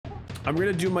I'm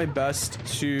gonna do my best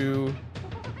to.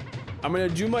 I'm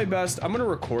gonna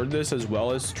record this as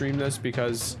well as stream this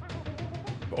because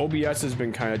OBS has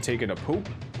been kind of taking a poop.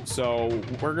 So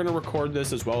we're gonna record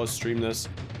this as well as stream this.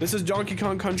 This is Donkey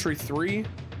Kong Country 3.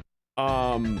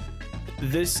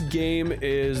 This game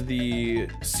is the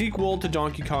sequel to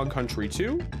Donkey Kong Country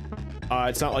 2.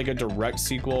 It's not like a direct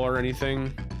sequel or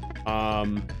anything.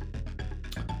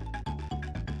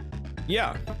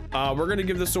 Yeah, we're gonna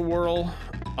give this a whirl.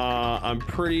 I'm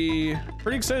pretty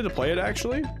excited to play it,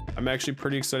 actually. I'm actually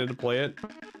pretty excited to play it.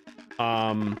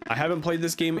 I haven't played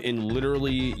this game in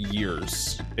literally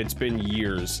years. It's been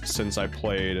years since I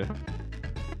played.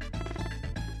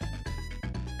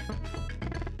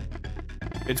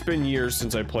 It's been years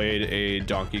since I played a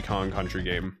Donkey Kong Country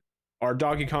game. Or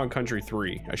Donkey Kong Country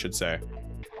 3, I should say.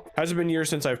 Hasn't been years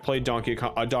since I've played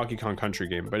a Donkey Kong Country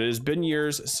game, but it has been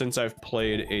years since I've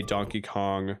played a Donkey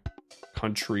Kong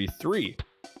Country 3.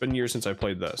 It's been years since I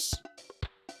played this.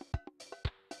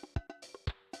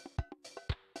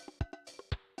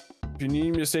 If you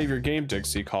need me to save your game,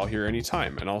 Dixie, call here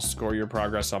anytime, and I'll score your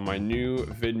progress on my new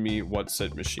VidMe What's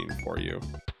It machine for you.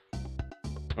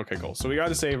 Okay, cool. So we got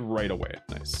to save right away.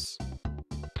 Nice.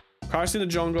 Crossing the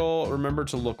jungle, remember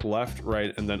to look left,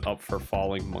 right, and then up for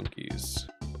falling monkeys.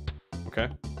 Okay.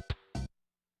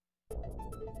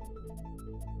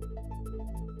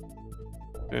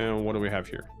 And what do we have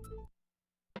here?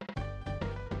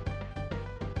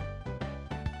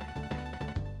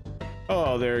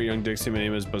 Hello there, young Dixie. My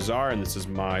name is Bazaar, and this is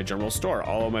my general store.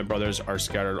 All of my brothers are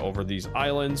scattered over these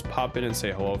islands. Pop in and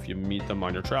say hello if you meet them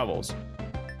on your travels.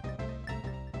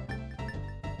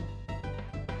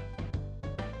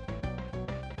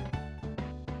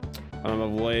 A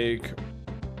lake.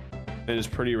 It is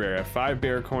pretty rare. At 5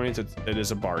 bear coins, it is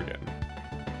a bargain.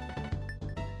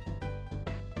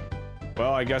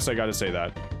 Well, I guess I gotta say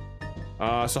that.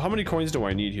 So how many coins do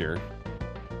I need here?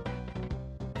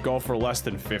 Go for less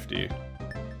than 50.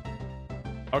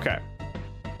 Okay.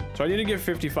 So I need to get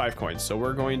 55 coins. So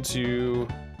we're going to...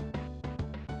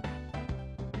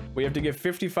 We have to get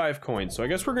 55 coins. So I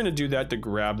guess we're going to do that to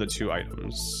grab the 2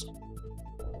 items.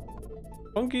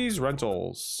 Funky's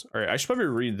Rentals. All right, I should probably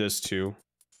read this too.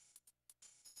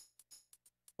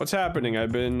 What's happening?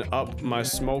 I've been up my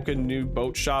smoking new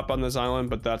boat shop on this island,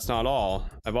 but that's not all.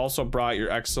 I've also brought your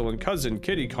excellent cousin,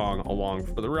 Kiddy Kong, along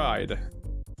for the ride.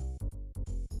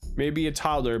 Maybe a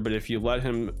toddler, but if you let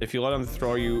him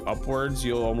throw you upwards,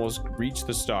 you'll almost reach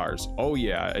the stars. Oh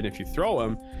yeah, and if you throw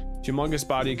him, humongous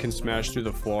body can smash through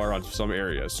the floor on some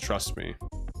areas, trust me.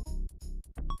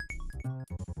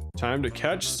 Time to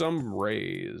catch some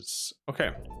rays. Okay.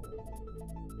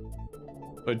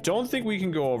 But don't think we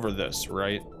can go over this,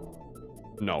 right?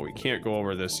 No, we can't go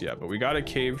over this yet, but we got a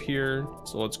cave here,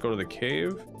 so let's go to the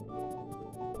cave.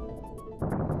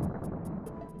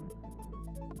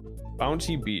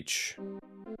 Bounty Beach.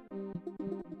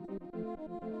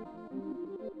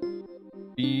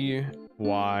 B-Y-Y-A.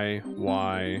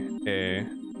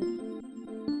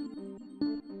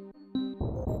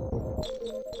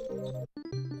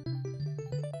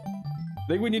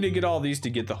 I think we need to get all these to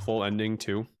get the full ending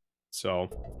too. So.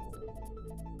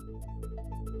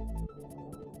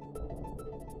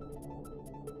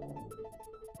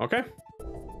 Okay.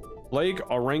 Lake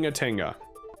Orangatanga.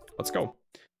 Let's go.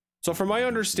 So from my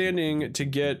understanding, to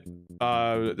get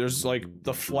there's like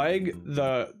the flag,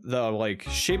 the like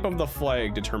shape of the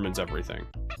flag determines everything.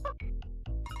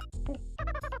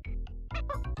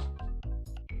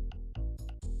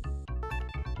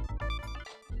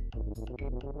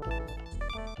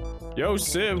 Yo,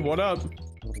 Civ, what up?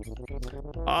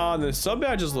 The sub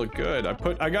badges look good.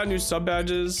 I got new sub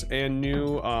badges and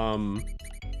new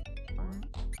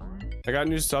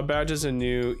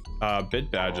bit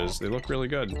badges. They look really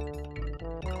good.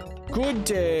 Good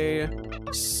day,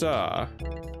 sir.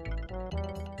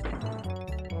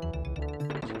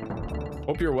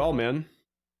 Hope you're well, man.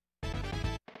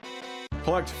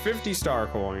 Collect 50 star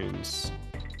coins.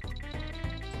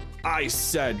 I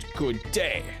said good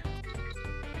day.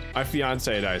 My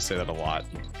fiance and I say that a lot.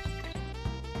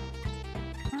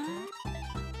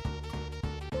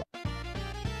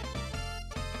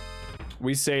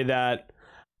 We say that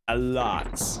a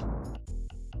lot.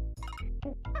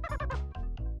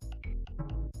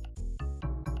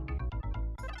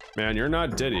 Man, you're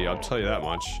not Diddy, I'll tell you that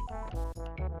much.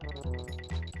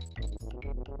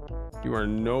 You are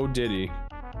no Diddy.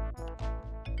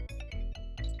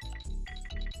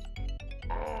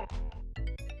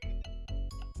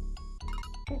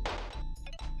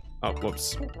 Oh,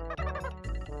 whoops. All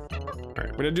right,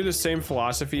 I'm gonna do the same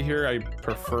philosophy here. I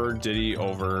prefer Diddy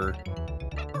over...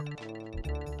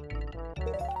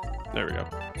 There we go.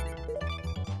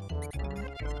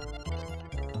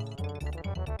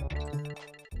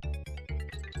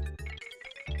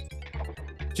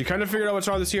 So you kind of figured out what's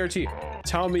wrong with the CRT.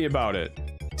 Tell me about it.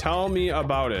 Tell me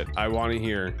about it. I want to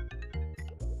hear.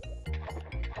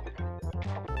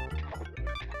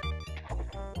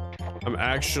 I'm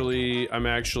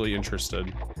actually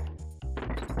interested.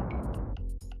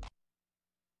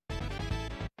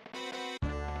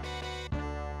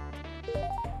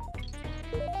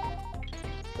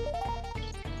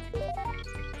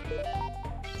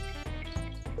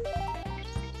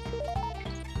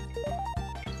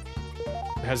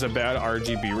 It has a bad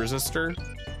RGB resistor.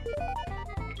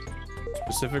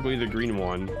 Specifically the green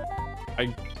one.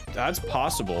 That's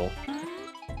possible.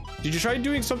 Did you try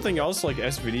doing something else like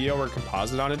S-Video or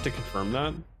Composite on it to confirm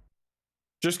that?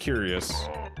 Just curious.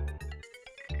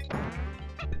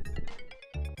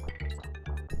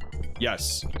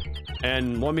 Yes.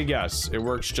 And let me guess, it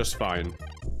works just fine,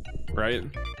 right?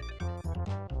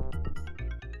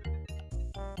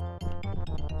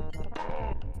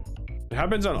 It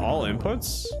happens on all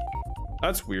inputs?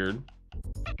 That's weird.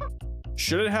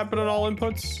 Should it happen on all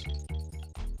inputs?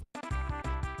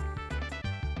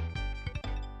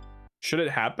 Should it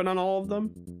happen on all of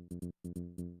them?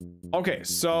 Okay,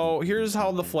 so here's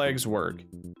how the flags work.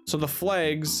 So the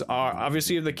flags are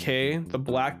obviously the K. The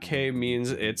black K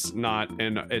means it's not,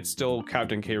 and it's still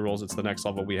Captain K rules. It's the next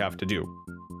level we have to do.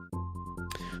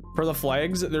 For the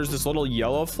flags, there's this little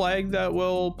yellow flag that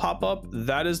will pop up.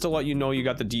 That is to let you know you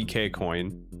got the DK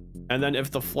coin. And then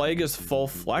if the flag is full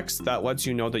flex, that lets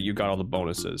you know that you got all the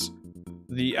bonuses.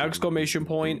 The exclamation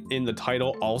point in the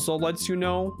title also lets you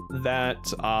know that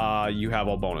you have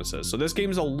all bonuses. So this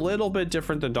game is a little bit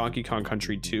different than Donkey Kong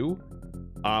Country 2,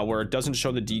 where it doesn't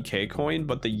show the DK coin,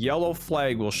 but the yellow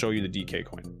flag will show you the DK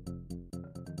coin.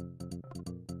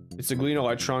 It's a green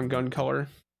electron gun color.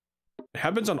 It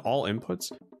happens on all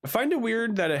inputs. I find it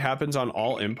weird that it happens on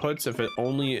all inputs if it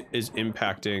only is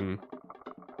impacting...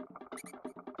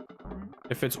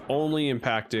 If it's only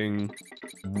impacting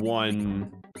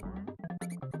one...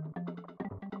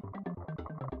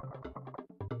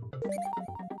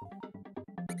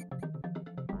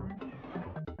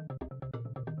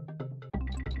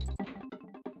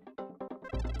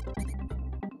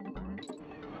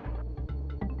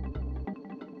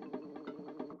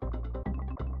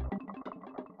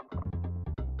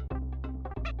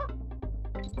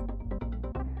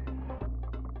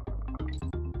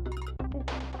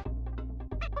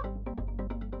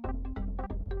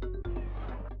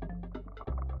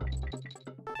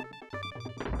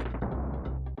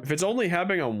 If it's only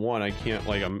happening on one, I can't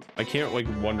like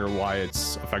wonder why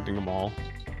it's affecting them all.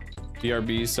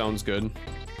 BRB sounds good.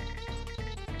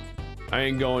 I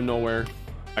ain't going nowhere.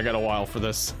 I got a while for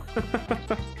this.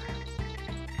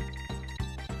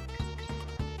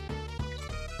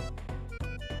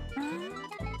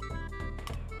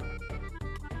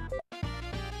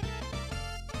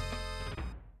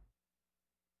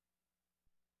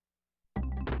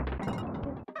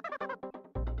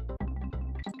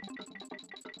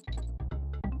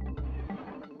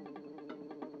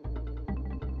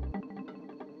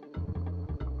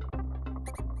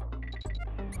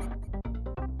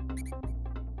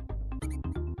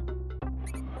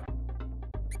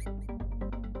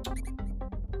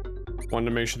 Wanted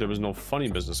to make sure there was no funny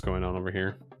business going on over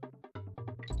here.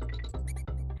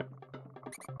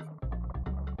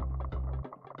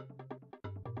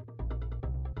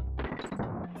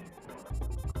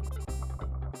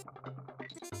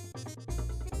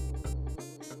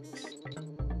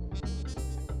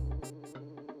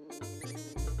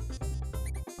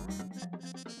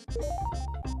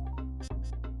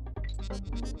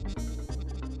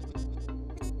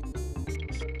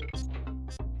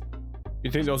 You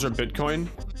think those are Bitcoin?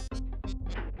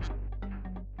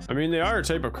 I mean, they are a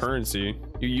type of currency.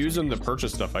 You use them to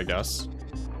purchase stuff, I guess.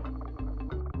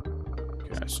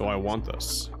 Okay, so I want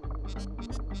this.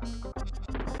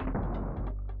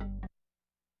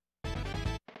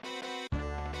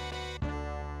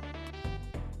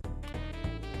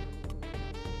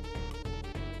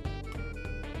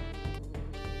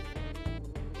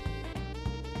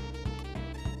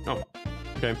 Oh,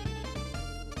 okay.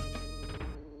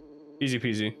 Easy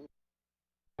peasy.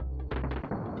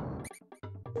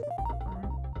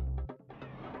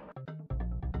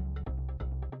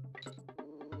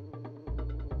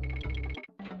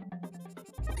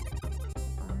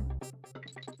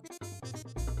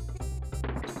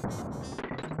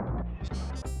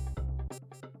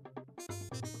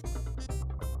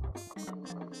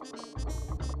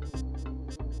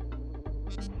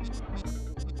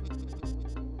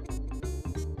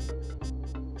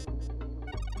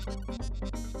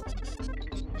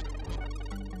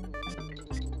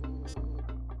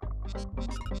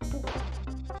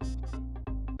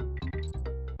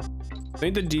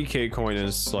 think the DK coin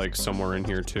is like somewhere in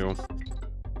here too.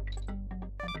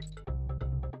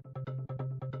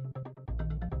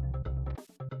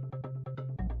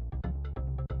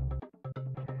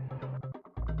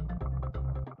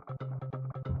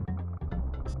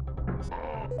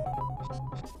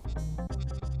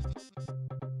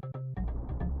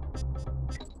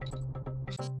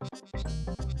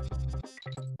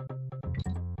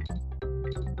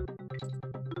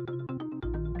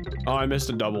 Oh, I missed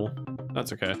a double.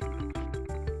 That's okay. All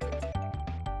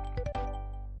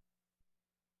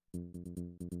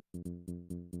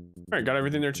right, got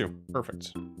everything there too.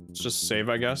 Perfect. Let's just save,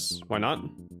 I guess. Why not?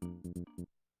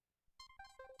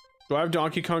 Do I have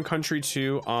Donkey Kong Country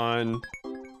 2 on...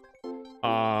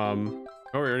 Oh,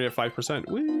 we already have 5%.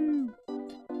 Woo!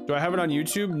 Do I have it on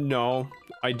YouTube? No,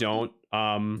 I don't.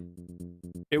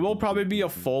 It will probably be a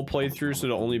full playthrough, so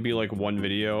it'll only be like one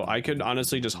video. I could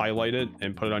honestly just highlight it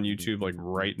and put it on YouTube like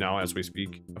right now as we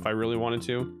speak, if I really wanted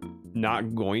to.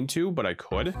 Not going to, but I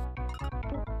could.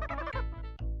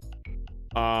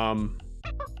 I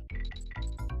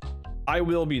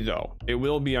will be though. It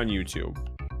will be on YouTube.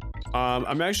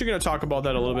 I'm actually going to talk about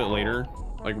that a little bit later,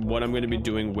 like what I'm going to be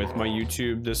doing with my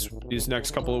YouTube these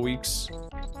next couple of weeks,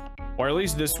 or at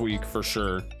least this week for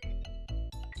sure.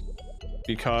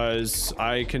 Because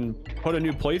I can put a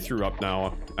new playthrough up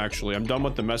now. Actually, I'm done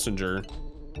with the messenger.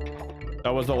 That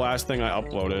was the last thing I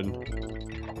uploaded.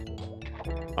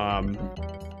 I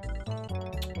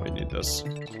need this.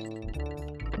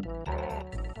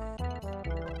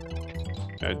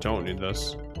 I don't need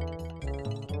this.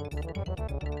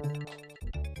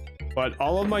 But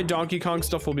all of my Donkey Kong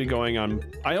stuff will be going on.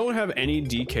 I don't have any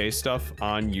DK stuff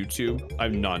on YouTube. I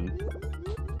have none.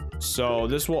 So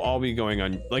this will all be going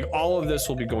on, like all of this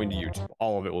will be going to YouTube.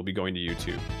 All of it will be going to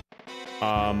YouTube.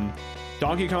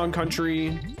 Donkey Kong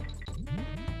Country.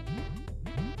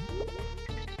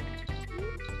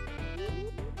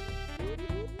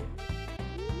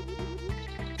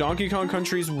 Donkey Kong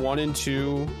Countries 1 and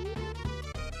 2.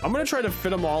 I'm gonna try to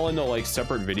fit them all into like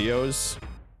separate videos.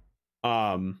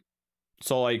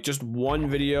 So like just one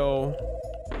video.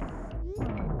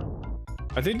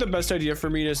 I think the best idea for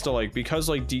me is to like, because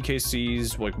like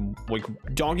DKC's like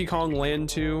Donkey Kong Land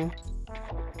 2.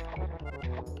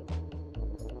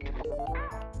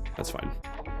 That's fine.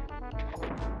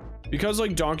 Because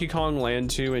like Donkey Kong Land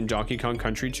 2 and Donkey Kong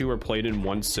Country 2 are played in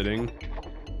one sitting,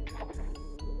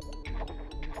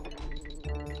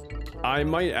 I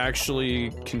might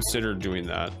actually consider doing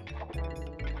that.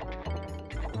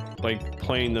 Like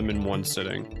playing them in one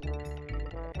sitting.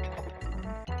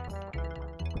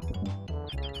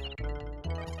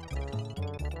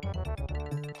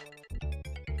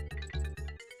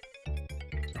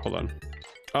 Hold on.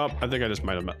 Oh, I think I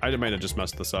might have just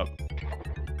messed this up.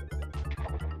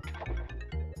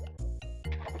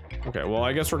 Okay, well,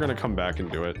 I guess we're gonna come back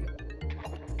and do it.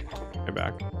 Get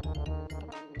back.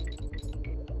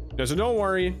 Yeah, so don't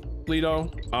worry,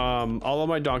 Lido. All of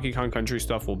my Donkey Kong Country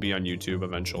stuff will be on YouTube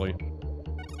eventually.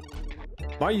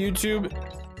 My YouTube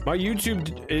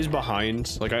is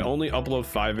behind. Like, I only upload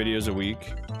 5 videos a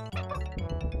week.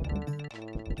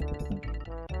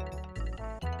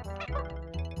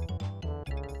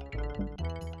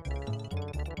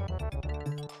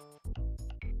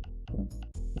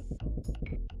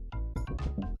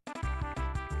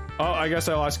 Oh, I guess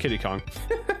I lost Kiddy Kong.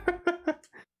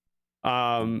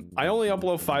 I only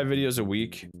upload 5 videos a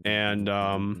week, and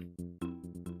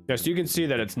yes, you can see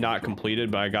that it's not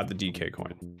completed, but I got the DK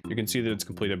coin. You can see that it's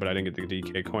completed, but I didn't get the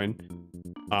DK coin.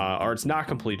 Or it's not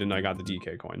completed and I got the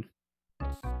DK coin.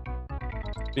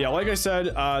 Yeah, like I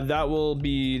said, that will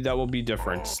be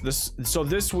different.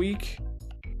 This week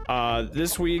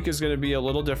is going to be a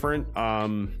little different.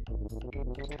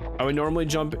 I would normally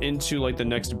jump into like the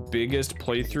next biggest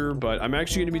playthrough, but I'm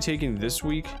actually going to be taking this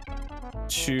week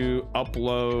to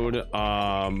upload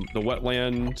the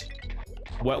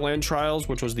Wetland Trials,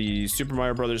 which was the Super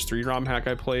Mario Brothers 3 ROM hack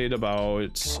I played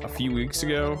about a few weeks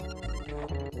ago.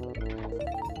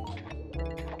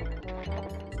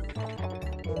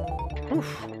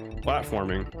 Oof,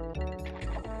 platforming.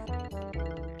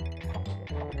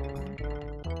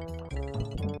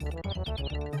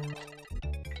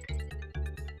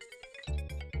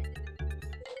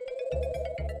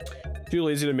 Too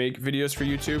lazy to make videos for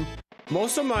YouTube.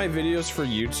 Most of my videos for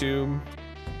YouTube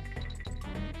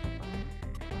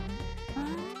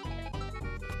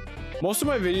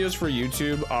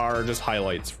are just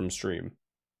highlights from stream.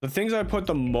 The things I put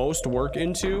the most work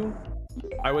into,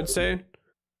 I would say,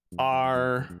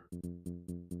 are...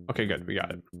 Okay, good, we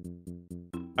got it.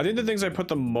 I think the things I put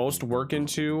the most work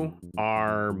into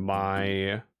are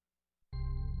my...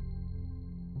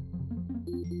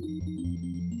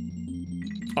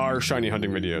 are shiny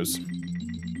hunting videos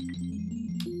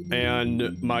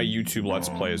and my YouTube Let's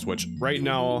Plays, which right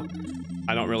now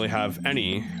I don't really have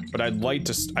any, but I'd like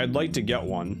to get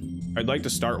one. I'd like to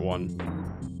start one.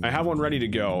 I have one ready to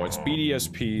go. It's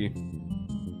BDSP.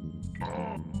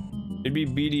 It'd be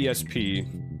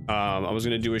BDSP. I was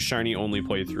gonna do a shiny only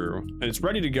playthrough, and it's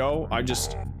ready to go.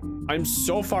 I'm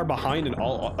so far behind in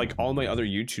all my other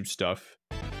YouTube stuff.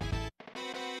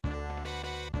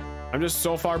 I'm just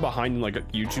so far behind in like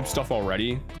YouTube stuff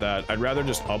already that I'd rather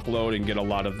just upload and get a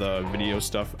lot of the video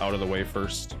stuff out of the way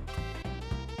first.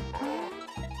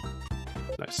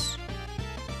 Nice.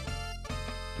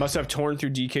 Must have torn through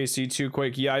DKC too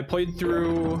quick. Yeah, I played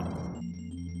through.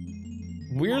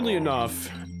 Weirdly enough,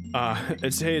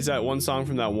 is that one song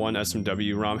from that one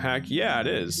SMW ROM hack? Yeah, it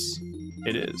is.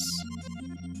 It is.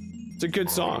 It's a good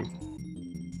song.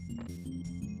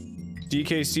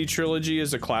 DKC Trilogy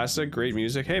is a classic, great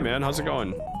music. Hey man, how's it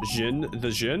going? The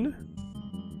Jin?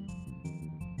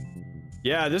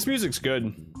 Yeah, this music's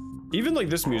good. Even like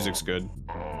this music's good.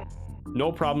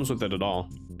 No problems with it at all.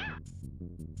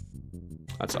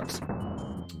 That sucks.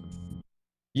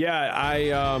 Yeah,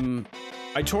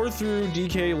 I tore through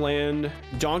DK Land,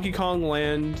 Donkey Kong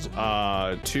Land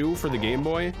 2 for the Game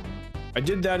Boy. I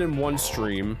did that in one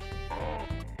stream.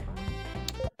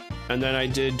 And then I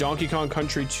did Donkey Kong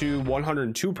Country 2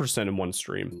 102% in one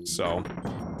stream. So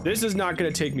this is not going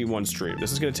to take me one stream.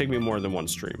 This is going to take me more than one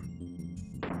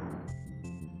stream.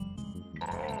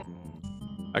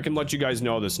 I can let you guys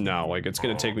know this now. Like, it's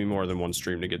going to take me more than one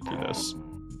stream to get through this.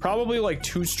 Probably like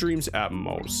 2 streams at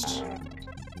most.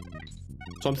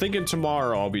 So I'm thinking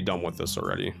tomorrow I'll be done with this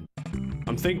already.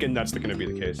 I'm thinking that's going to be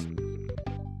the case.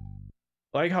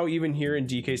 Like how even here in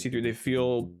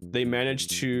DKC3 they manage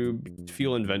to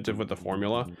feel inventive with the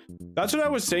formula. That's what I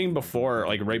was saying before,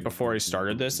 like right before I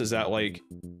started this, is that like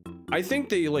I think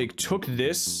they like took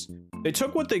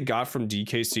what they got from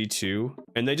DKC2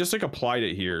 and they just like applied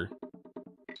it here.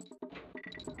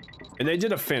 And they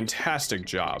did a fantastic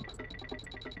job.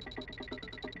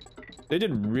 They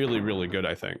did really, really good,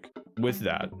 I think, with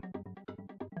that.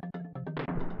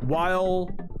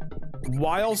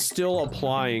 While still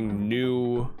applying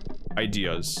new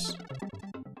ideas.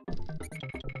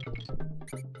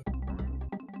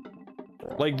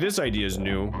 Like this idea is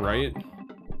new, right?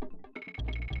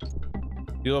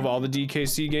 You love all the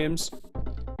DKC games?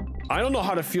 I don't know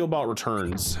how to feel about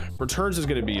Returns. Returns is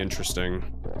gonna be interesting.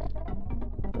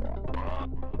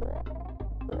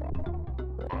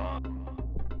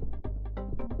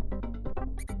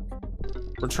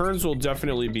 Returns will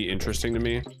definitely be interesting to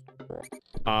me.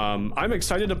 I'm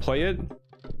excited to play it,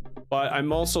 but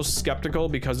I'm also skeptical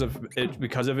because of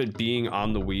it being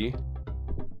on the Wii.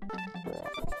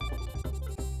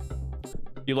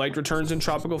 You liked Returns and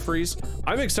Tropical Freeze?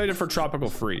 I'm excited for Tropical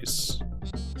Freeze.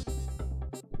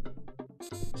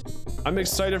 I'm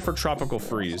excited for Tropical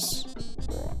Freeze.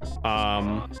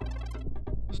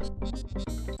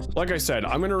 Like I said,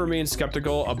 I'm gonna remain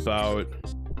skeptical about.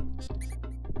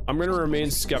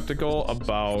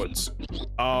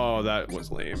 Oh, that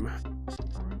was lame.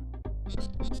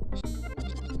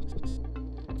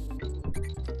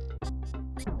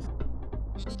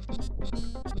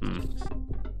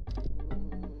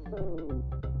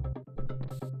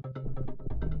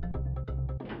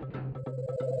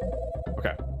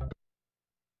 Okay.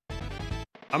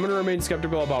 I'm gonna remain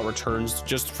skeptical about Returns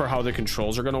just for how the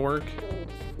controls are gonna work.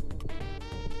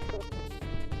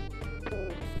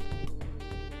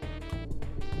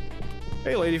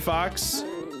 Hey, Lady Fox.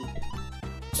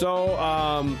 So,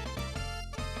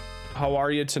 how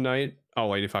are you tonight? Oh,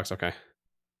 Lady Fox, okay.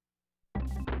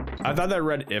 I thought that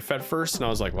read if at first, and I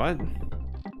was like, what?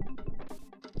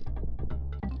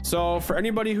 So, for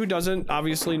anybody who doesn't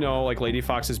obviously know, like, Lady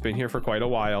Fox has been here for quite a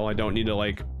while. I don't need to,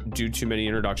 like, do too many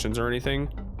introductions or anything.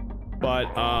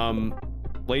 But,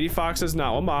 Lady Fox is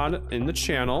now a mod in the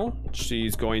channel.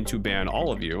 She's going to ban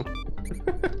all of you.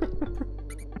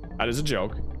 That is a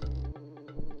joke.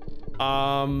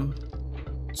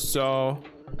 So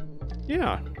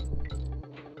yeah,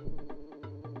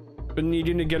 been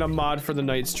needing to get a mod for the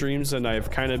night streams, and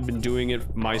I've kind of been doing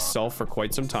it myself for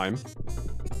quite some time.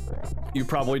 You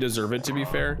probably deserve it, to be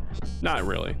fair. Not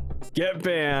really. Get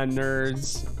banned,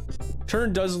 nerds.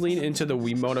 Turn does lean into the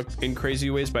Wiimote in crazy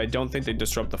ways, but I don't think they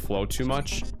disrupt the flow too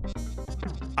much.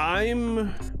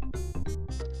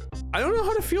 I don't know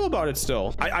how to feel about it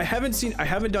still. I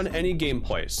haven't done any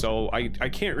gameplay, so I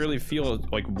can't really feel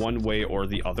like one way or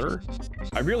the other.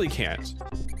 I really can't.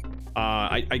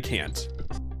 I can't.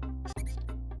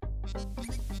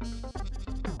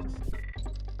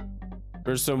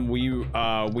 There's some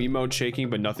Wiimote shaking,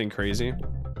 but nothing crazy.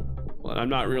 Well, I'm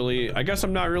not really, I guess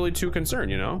I'm not really too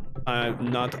concerned, you know?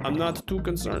 I'm not too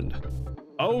concerned.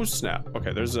 Oh snap.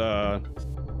 Okay, there's a...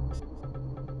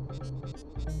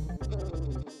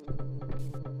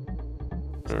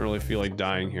 I don't really feel like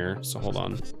dying here, so hold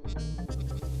on.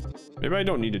 Maybe I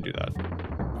don't need to do that.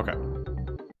 Okay.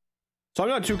 So I'm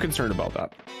not too concerned about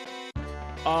that.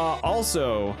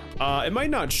 Also, it might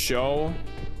not show,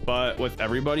 but with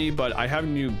everybody, but I have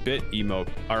new bit emote,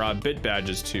 or bit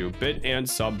badges too, bit and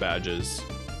sub badges.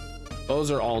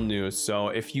 Those are all new. So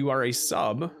if you are a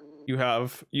sub,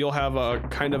 you'll have a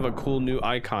kind of a cool new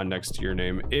icon next to your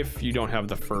name if you don't have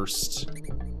the first.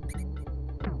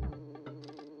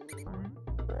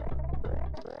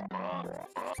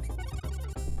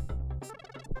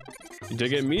 You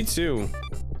dig it? Me too.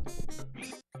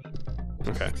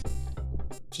 Okay.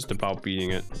 Just about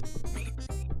beating it.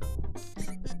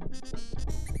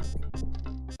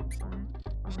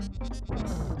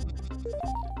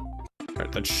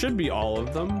 Alright, that should be all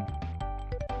of them.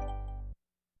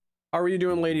 How are you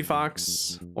doing, Lady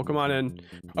Fox? Welcome on in.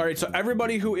 All right, so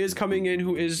everybody who is coming in,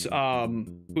 who's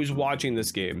watching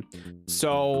this game.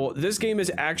 So this game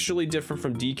is actually different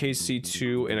from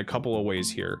DKC2 in a couple of ways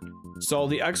here. So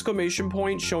the exclamation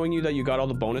point showing you that you got all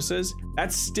the bonuses,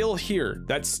 that's still here.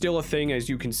 That's still a thing, as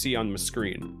you can see on the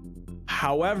screen.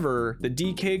 However, the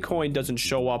DK coin doesn't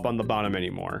show up on the bottom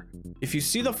anymore. If you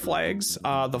see the flags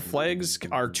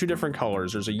are two different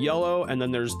colors. There's a yellow and then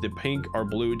there's the pink or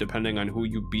blue depending on who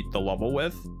you beat the level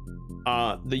with.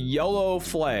 The yellow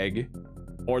flag,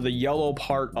 or the yellow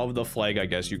part of the flag, I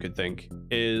guess you could think,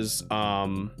 is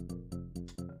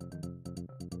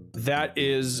that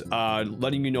is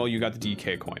letting you know you got the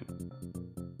DK coin.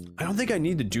 I don't think I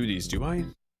need to do these, do I?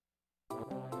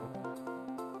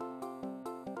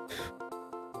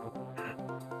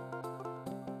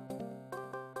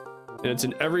 And it's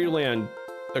in every land.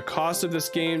 The cost of this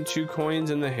game, 2 coins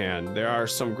in the hand. There are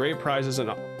some great prizes on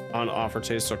offer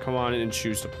today, so come on in and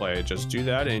choose to play. Just do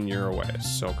that and you're away.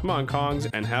 So come on, Kongs,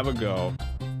 and have a go.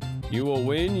 You will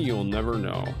win, you'll never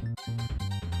know.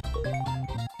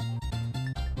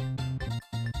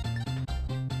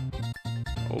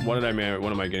 What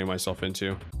am I getting myself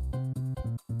into?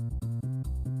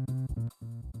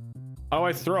 Oh,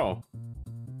 I throw.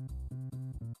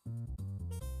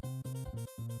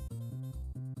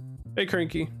 Hey,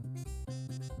 Cranky.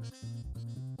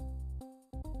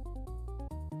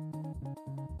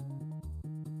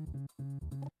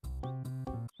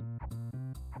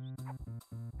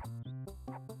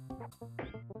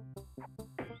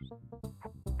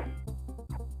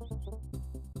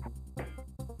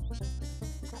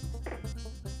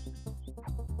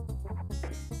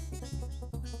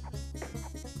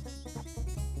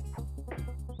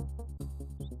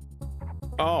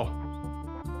 Oh.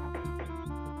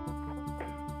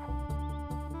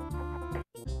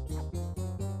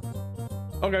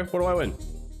 Okay, what do I win?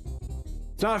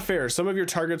 It's not fair. Some of your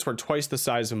targets were twice the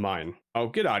size of mine. Oh,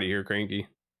 get out of here, Cranky.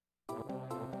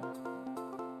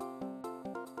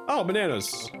 Oh,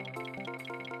 bananas.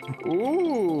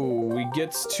 Ooh, we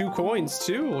get 2 coins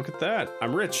too. Look at that.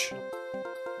 I'm rich.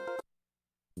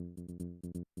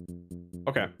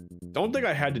 Okay, don't think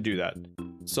I had to do that.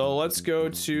 So let's go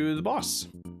to the boss.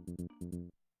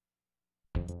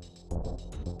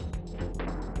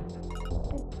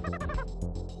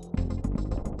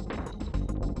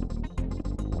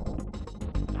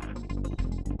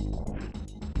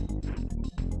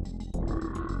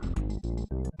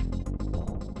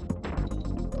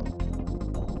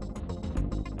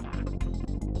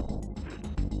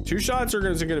 Two shots, or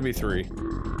is it gonna be 3?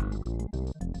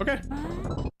 Okay.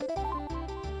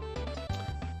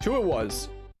 2 it was.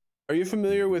 Are you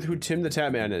familiar with who Tim the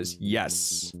Tatman is?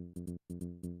 Yes.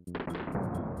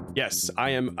 Yes,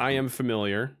 I am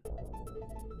familiar.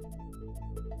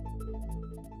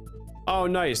 Oh,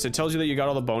 nice. It tells you that you got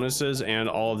all the bonuses and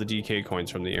all of the DK coins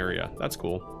from the area. That's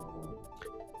cool.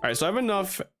 All right, so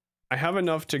I have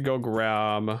enough to go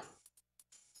grab.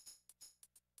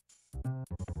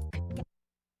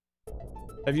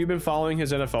 Have you been following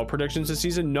his NFL predictions this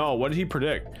season? No. What did he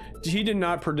predict? He did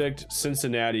not predict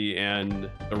Cincinnati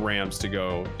and the Rams to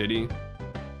go, did he?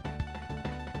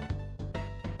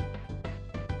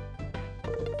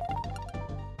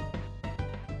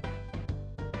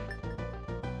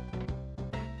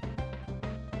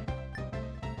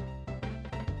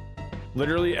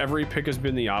 Literally every pick has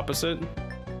been the opposite.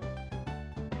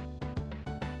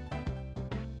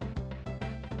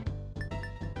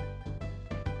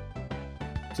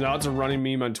 So now it's a running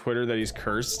meme on Twitter that he's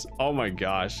cursed. Oh my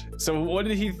gosh. So what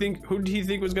did he think? Who did he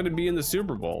think was going to be in the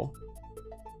Super Bowl?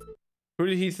 Who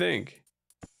did he think?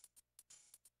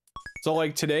 So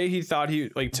like today he thought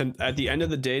at the end of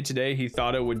the day today he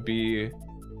thought it would be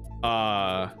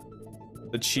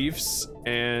the Chiefs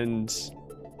and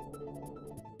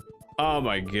oh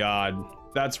my god,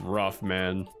 that's rough,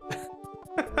 man.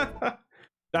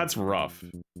 That's rough.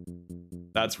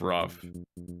 That's rough.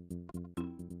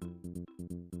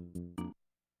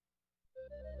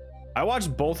 I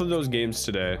watched both of those games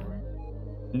today.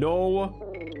 No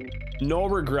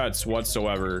regrets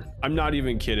whatsoever. I'm not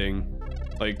even kidding.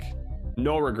 Like,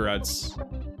 no regrets.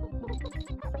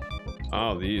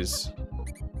 Oh, these.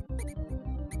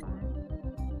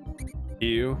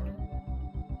 Ew.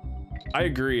 I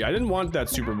agree. I didn't want that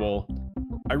Super Bowl.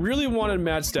 I really wanted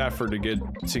Matt Stafford to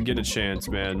get a chance,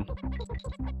 man.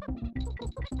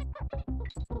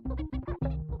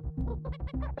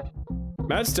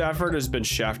 Matt Stafford has been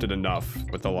shafted enough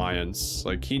with the Lions.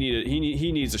 Like he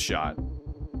needs a shot.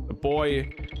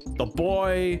 The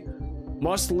boy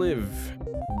must live.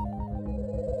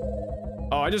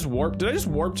 Oh, I just warped. Did I just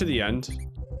warp to the end?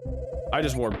 I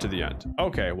just warped to the end.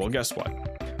 Okay, well, guess what?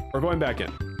 We're going back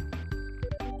in.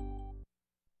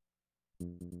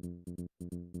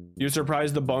 You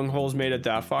surprised the bungholes made it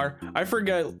that far? I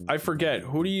forget.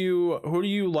 Who do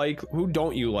you like? Who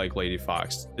don't you like, Lady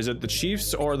Fox? Is it the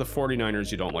Chiefs or the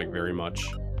 49ers you don't like very much?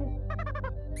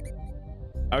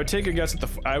 I would take a guess at the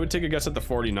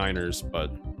 49ers,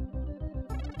 but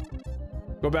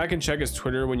go back and check his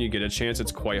Twitter when you get a chance.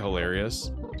 It's quite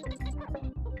hilarious.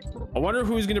 I wonder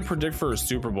who's gonna predict for a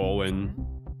Super Bowl win.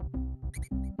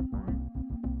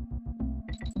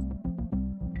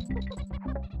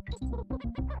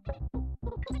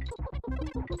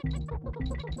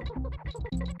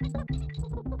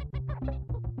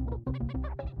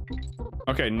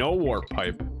 Okay, no warp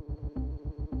pipe.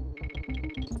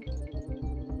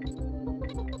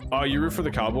 Oh, you root for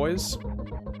the Cowboys?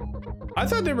 I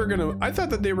thought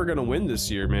that they were gonna win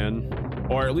this year, man.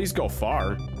 Or at least go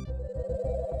far.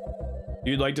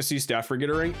 You'd like to see Stafford get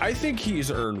a ring? I think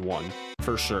he's earned one,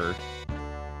 for sure.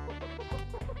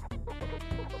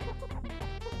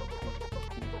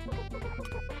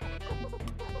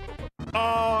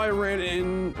 Oh, I ran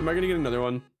in. Am I gonna get another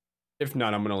one? If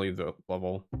not, I'm gonna leave the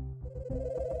level.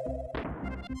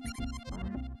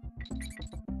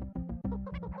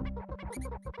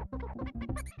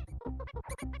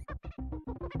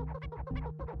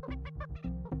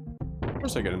 Of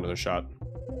course I get another shot.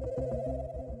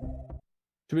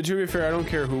 To be fair, I don't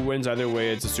care who wins. Either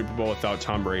way, it's a Super Bowl without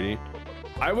Tom Brady.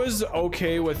 I was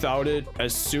okay without it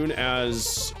as soon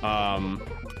as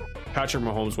Patrick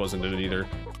Mahomes wasn't in it either.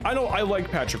 I like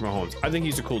Patrick Mahomes. I think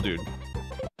he's a cool dude.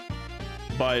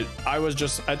 But I was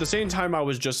just, at the same time, I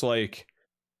was just like,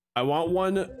 I want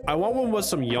one with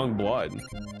some young blood.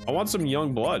 I want some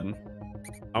young blood.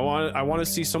 I want to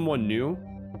see someone new.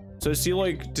 So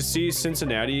to see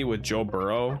Cincinnati with Joe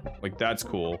Burrow, like that's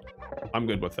cool. I'm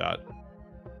good with that.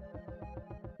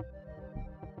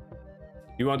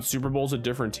 You want Super Bowls with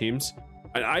different teams?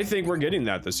 And I think we're getting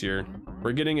that this year.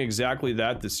 We're getting exactly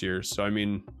that this year. So I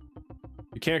mean,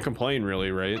 you can't complain really,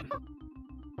 right?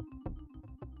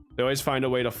 They always find a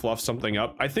way to fluff something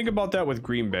up. I think about that with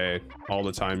Green Bay all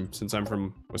the time since I'm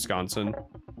from Wisconsin.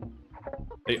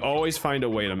 They always find a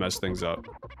way to mess things up.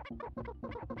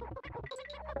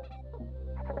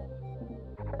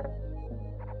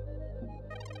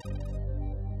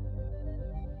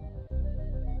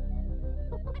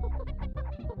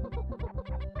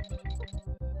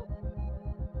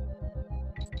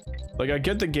 Like, I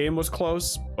get the game was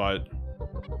close, but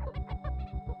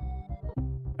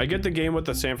I get the game with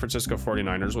the San Francisco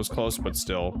 49ers was close, but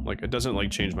still, like, it doesn't,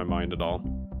 like, change my mind at all.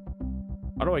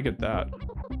 How do I get that?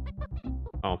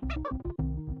 Oh.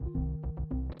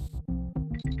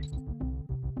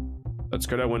 That's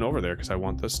good I went over there, because I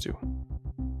want this too.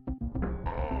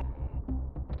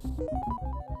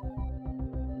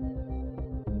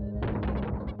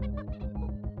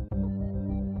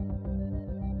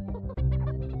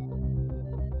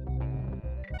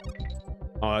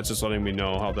 Oh, that's just letting me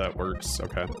know how that works.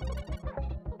 Okay.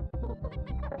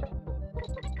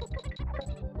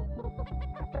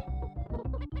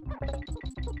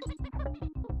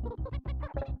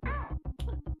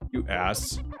 You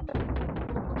ass.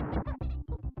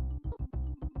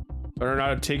 Better not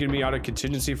have taken me out of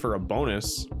contingency for a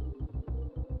bonus.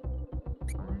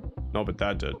 No, but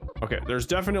that did. Okay, there's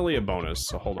definitely a bonus,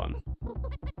 so hold on.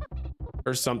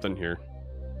 There's something here.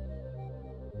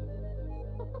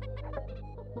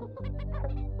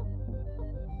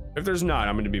 If there's not,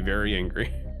 I'm going to be very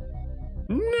angry.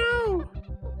 No!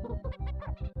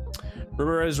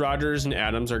 Rumor is Rodgers and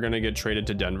Adams are going to get traded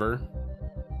to Denver.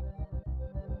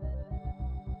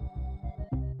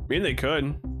 I mean, they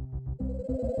could.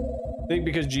 think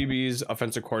because GB's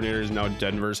offensive coordinator is now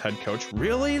Denver's head coach.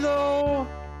 Really though?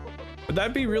 Would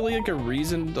that be really like a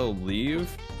reason to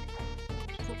leave?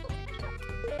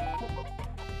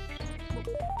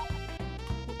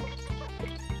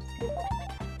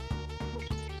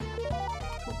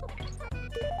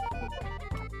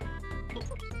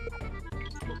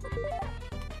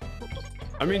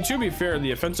 I mean, to be fair,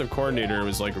 the offensive coordinator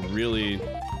was like really.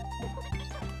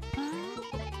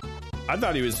 I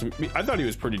thought he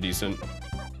was pretty decent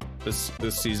this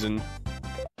season.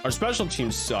 Our special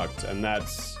teams sucked, and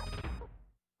that's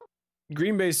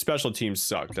Green Bay's special teams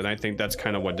sucked, and I think that's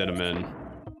kind of what did him in.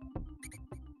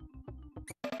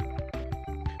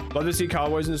 Love to see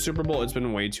Cowboys in the Super Bowl. It's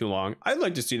been way too long. I'd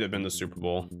like to see them in the Super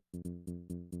Bowl.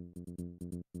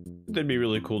 That'd be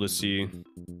really cool to see.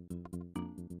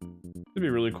 It'd be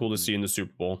really cool to see in the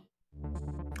Super Bowl.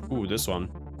 Ooh, this one.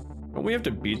 Don't we have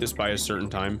to beat this by a certain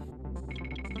time?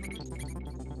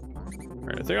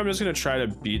 Alright, I think I'm just gonna try to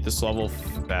beat this level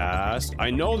fast.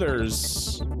 I know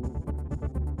there's...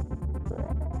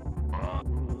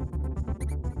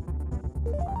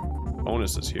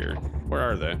 bonuses here. Where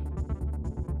are they?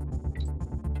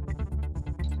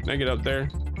 Can I get up there?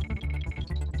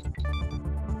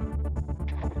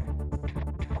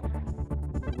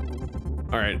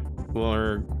 Alright.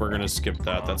 Well, we're gonna skip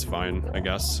that. That's fine, I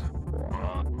guess.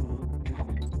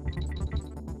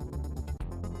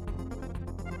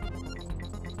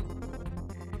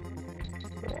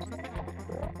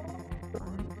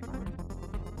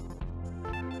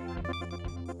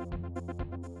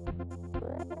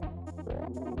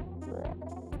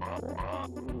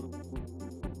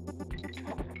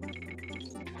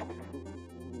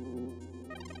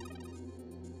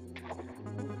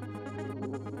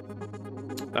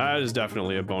 That is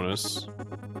definitely a bonus.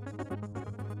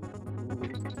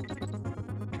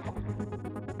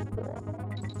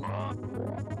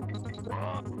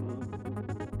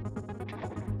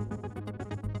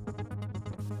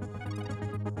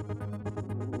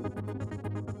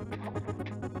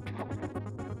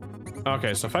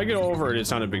 Okay, so if I get over it,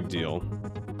 it's not a big deal.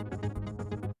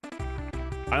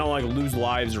 I don't like lose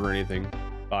lives or anything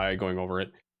by going over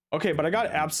it. Okay, but I got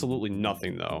absolutely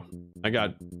nothing though. I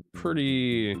got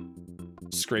pretty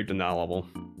scraped in that level.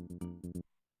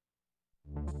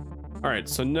 All right,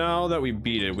 so now that we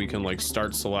beat it, we can like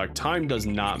start select. Time does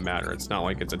not matter. It's not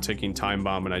like it's a ticking time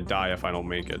bomb and I die if I don't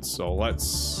make it. So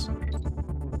let's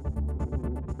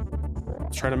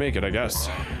try to make it, I guess.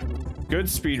 Good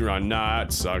speed run. Nah,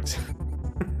 it sucked.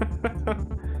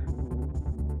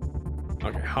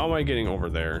 Okay, how am I getting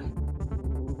over there?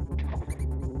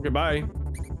 Goodbye.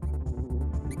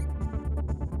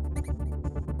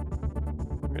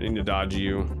 I need to dodge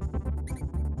you.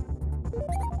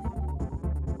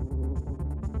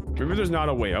 Maybe there's not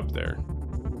a way up there.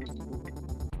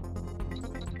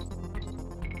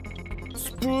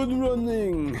 Speed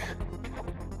running.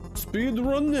 Speed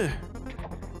run.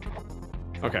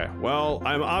 Okay, well,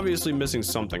 I'm obviously missing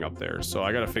something up there, so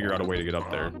I gotta figure out a way to get up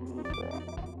there.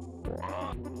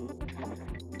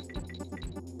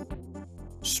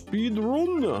 Speed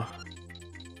run.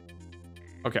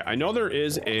 Okay, I know there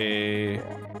is a...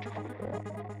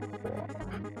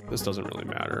 This doesn't really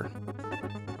matter,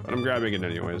 but I'm grabbing it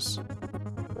anyways.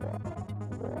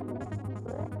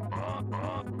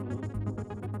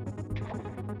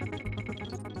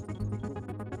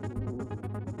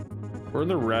 Where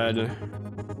the red...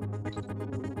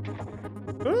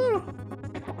 Ah!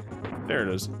 There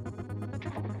it is.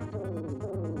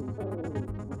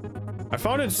 I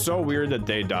found it so weird that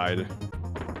they died.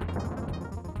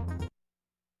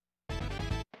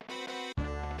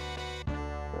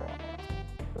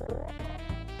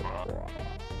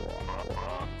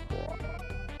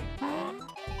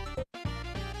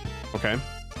 Okay.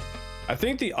 I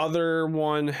think the other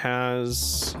one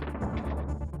has...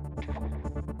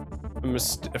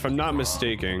 if I'm not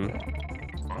mistaken.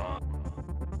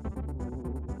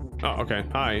 Oh, okay.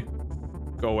 Hi.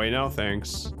 Go away now,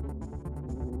 thanks.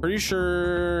 Pretty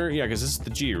sure... Yeah, because this is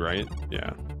the G, right?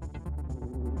 Yeah.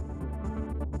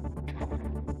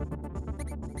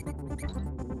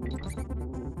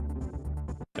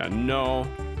 Yeah, no.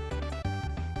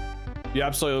 You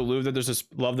absolutely love that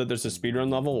there's a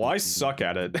speedrun level. Well, I suck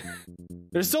at it.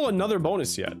 There's still another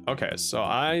bonus yet. Okay, so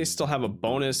I still have a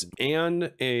bonus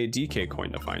and a DK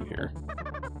coin to find here.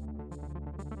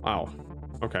 Wow.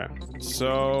 Okay,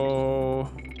 so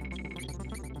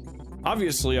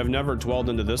obviously I've never dwelled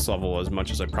into this level as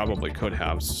much as I probably could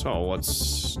have. So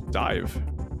let's dive.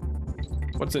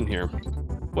 What's in here?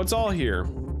 What's all here?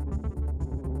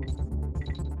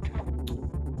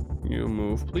 You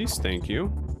move, please. Thank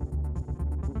you.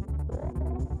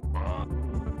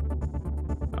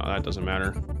 that doesn't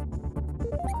matter.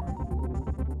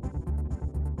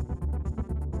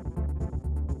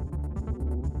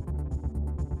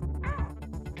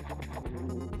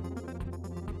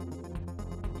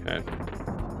 Okay.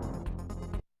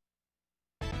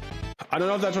 I don't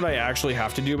know if that's what I actually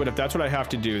have to do, but if that's what I have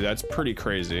to do, that's pretty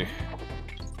crazy.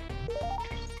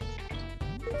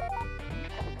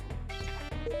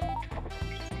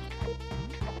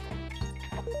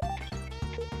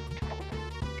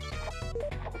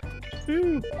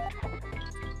 Ooh.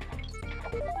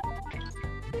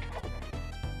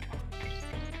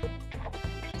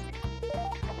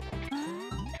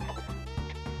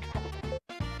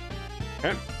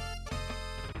 Okay.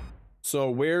 So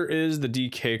where is the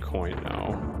DK coin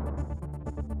now?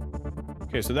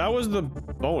 Okay, so that was the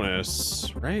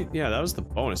bonus, right? Yeah, that was the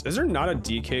bonus. Is there not a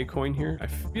DK coin here? I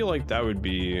feel like that would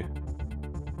be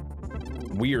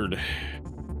weird. I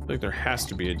feel like there has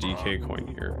to be a DK coin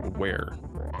here. Where?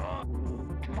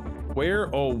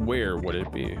 Where, oh, where would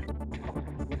it be?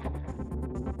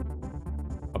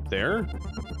 Up there?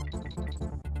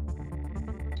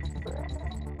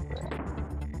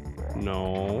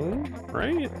 No,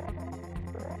 right?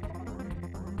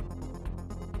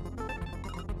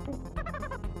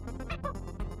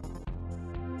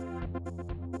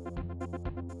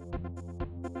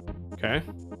 Okay.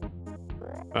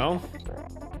 Well.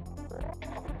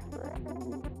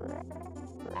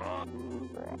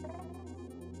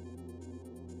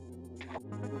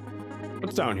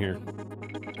 What's down here?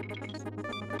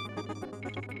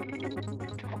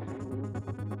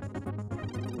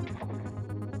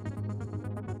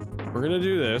 We're gonna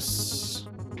do this.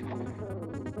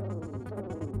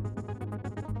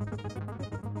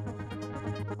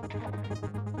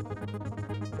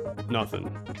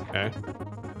 Nothing. Okay.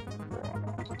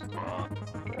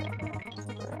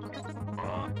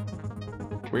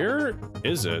 Where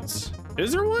is it?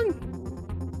 Is there one?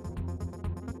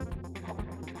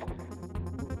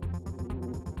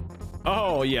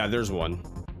 Oh, yeah, there's one.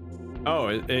 Oh,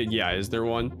 yeah, is there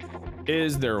one?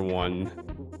 Is there one?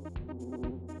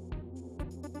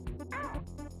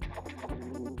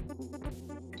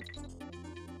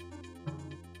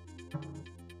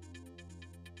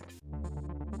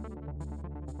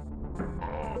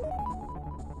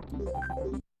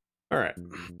 All right.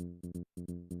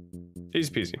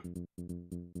 Easy peasy.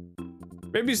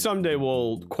 Maybe someday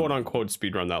we'll quote unquote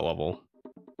speedrun that level.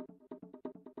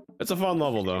 It's a fun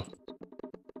level though.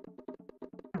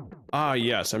 Ah,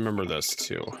 yes, I remember this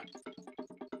too.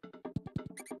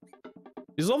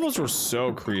 These levels were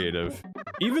so creative.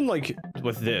 Even like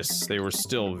with this, they were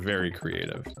still very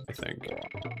creative, I think.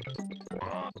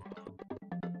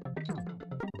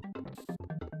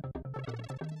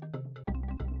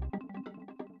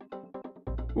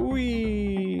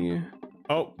 Whee!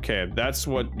 Oh, okay, that's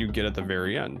what you get at the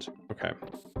very end. Okay.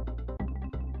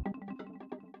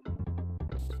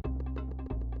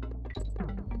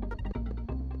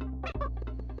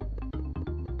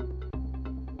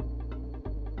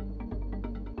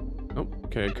 Oh,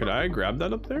 okay, could I grab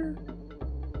that up there?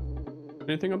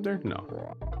 Anything up there? No.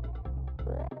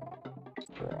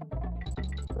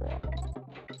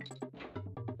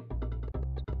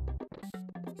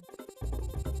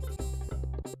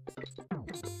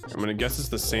 I'm gonna guess it's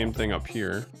the same thing up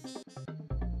here.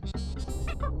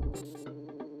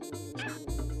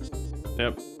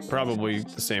 Yep, probably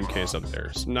the same case up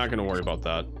there. So I'm not gonna worry about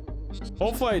that.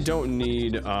 Hopefully I don't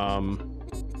need, yeah,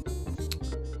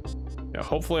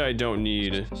 hopefully I don't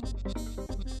need...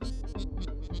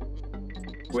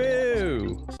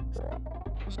 Woo!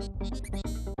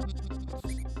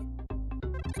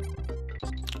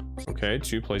 Okay,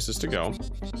 2 places to go.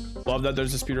 Love that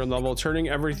there's a speedrun level. Turning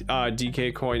every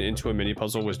DK coin into a mini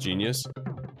puzzle was genius.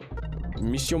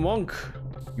 Monsieur Monk,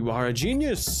 you are a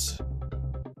genius.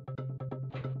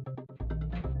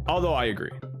 Although I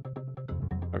agree.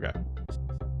 Okay.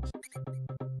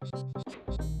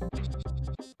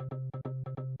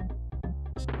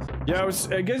 Yeah,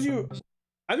 I guess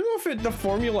I don't know if the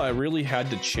formula really had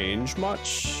to change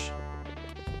much.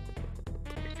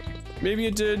 Maybe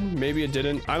it did, maybe it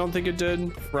didn't. I don't think it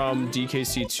did from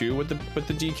DKC2 with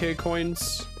the DK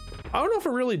coins. I don't know if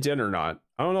it really did or not.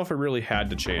 I don't know if it really had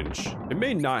to change. It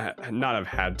may not have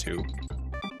had to.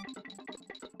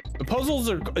 The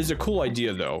puzzles is a cool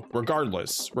idea though.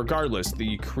 Regardless,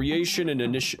 the creation and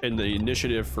the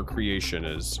initiative for creation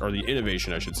or the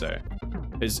innovation I should say,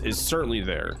 is certainly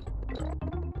there.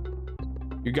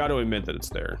 You got to admit that it's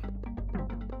there.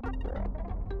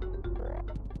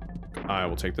 I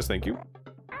will take this, thank you.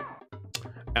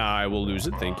 I will lose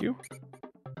it, thank you.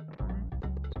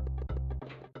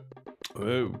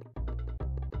 Oh.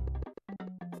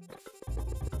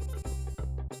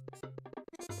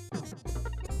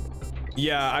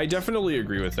 Yeah, I definitely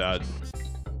agree with that.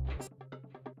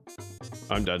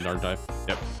 I'm dead, aren't I?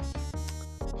 Yep.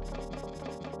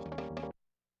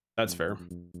 That's fair.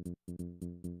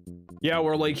 Yeah,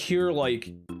 we're like here,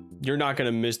 like, you're not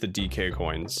gonna miss the DK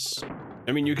coins.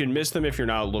 I mean, you can miss them if you're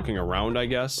not looking around, I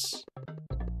guess.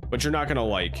 But you're not gonna,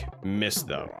 like, miss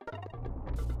them.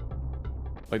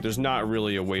 Like, there's not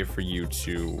really a way for you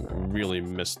to really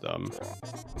miss them.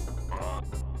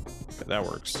 Okay, that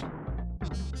works.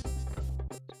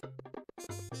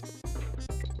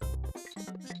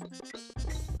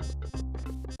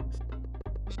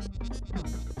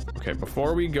 Okay,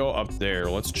 before we go up there,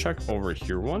 let's check over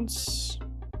here once.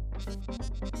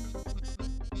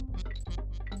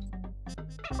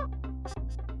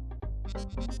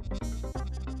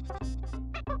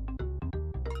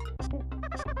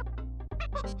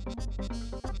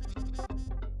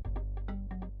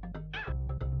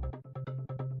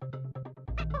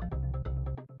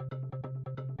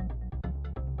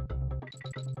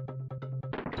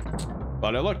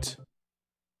 Glad I looked.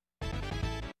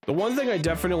 The one thing I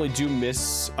definitely do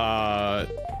miss, that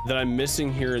I'm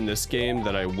missing here in this game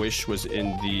that I wish was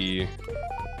in the,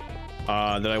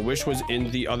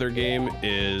 other game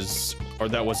is, or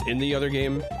that was in the other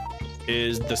game,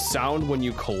 is the sound when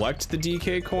you collect the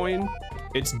DK coin.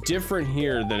 It's different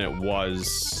here than it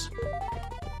was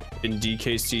in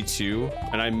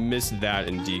DKC2, and I missed that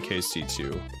in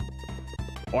DKC2.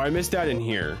 Or I missed that in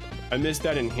here. I missed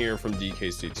that in here from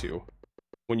DKC2.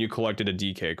 When you collected a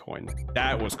DK coin.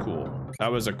 That was cool.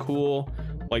 That was a cool,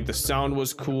 like the sound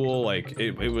was cool, like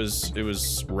it was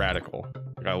radical.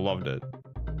 Like, I loved it.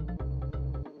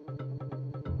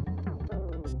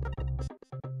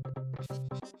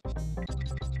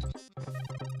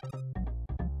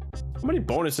 How many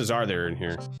bonuses are there in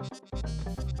here?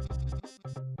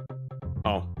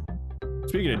 Oh.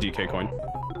 Speaking of DK coin.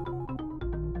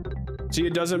 See,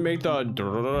 it doesn't make the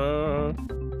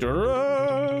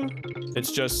it's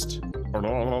just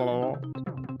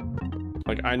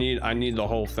like I need the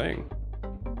whole thing.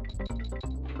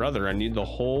 Brother, I need the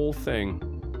whole thing.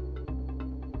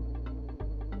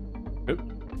 Oop.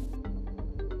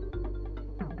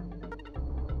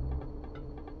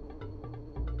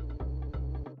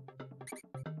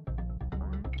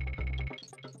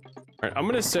 All right, I'm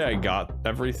gonna say I got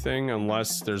everything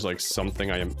unless there's like something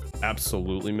I am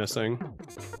absolutely missing.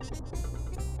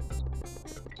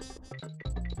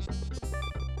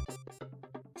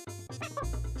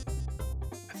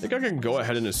 I think I can go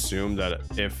ahead and assume that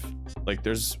if like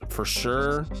there's for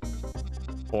sure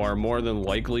or more than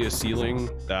likely a ceiling,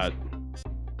 that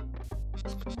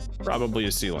probably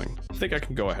a ceiling. I think I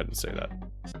can go ahead and say that.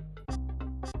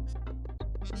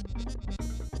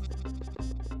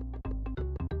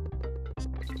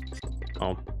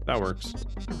 Oh, that works.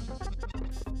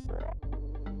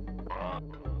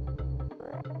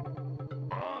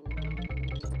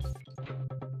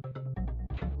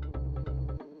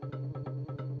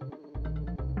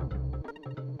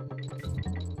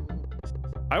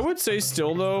 I would say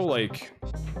still though, like,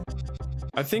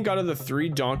 I think out of the 3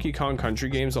 Donkey Kong Country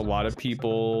games, a lot of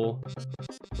people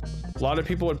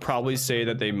would probably say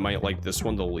that they might like this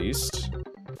one the least.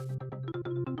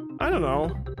 I don't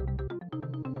know.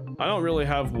 I don't really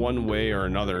have one way or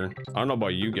another. I don't know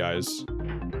about you guys.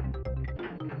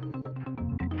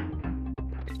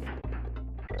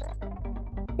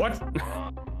 What?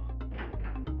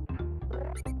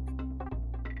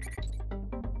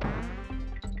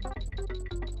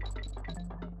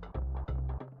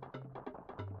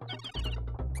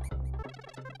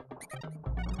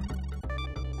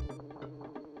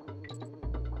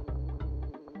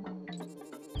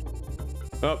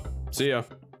 Oh, see ya.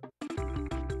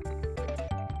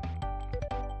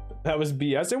 That was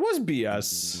BS. It was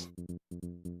BS.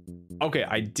 Okay,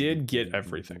 I did get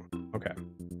everything. Okay.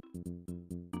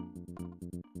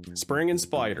 Spring and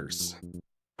spiders.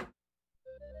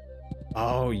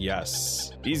 Oh,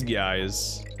 yes. These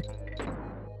guys.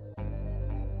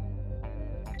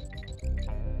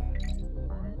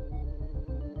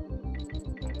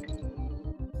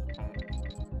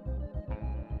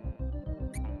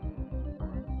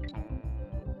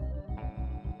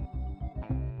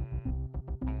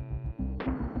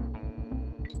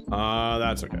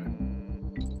 That's okay.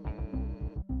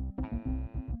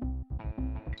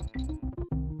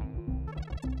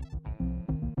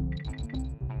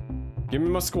 Give me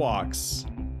my squawks.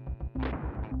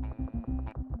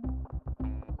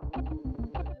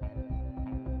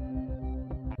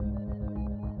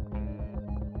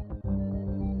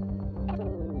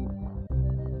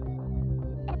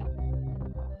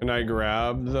 Can I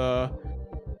grab the...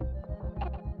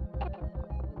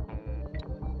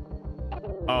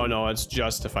 Oh no, it's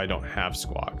just if I don't have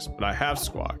squawks, but I have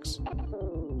squawks.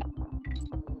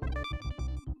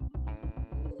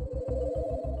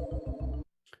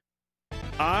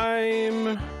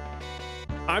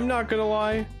 I'm not gonna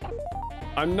lie.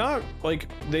 I'm not, like,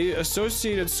 they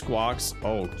associated squawks.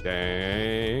 Oh,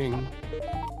 dang.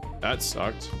 That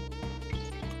sucked.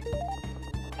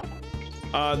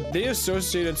 They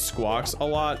associated squawks a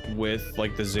lot with,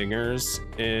 like, the zingers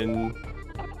in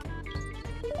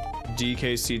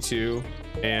DKC2,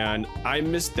 and I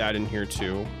missed that in here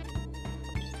too.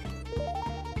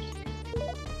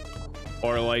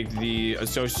 Or like the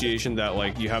association that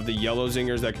like you have the yellow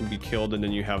zingers that can be killed, and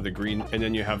then you have the green, and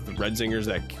then you have the red zingers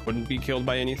that couldn't be killed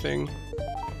by anything.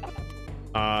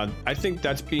 I think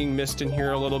that's being missed in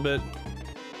here a little bit.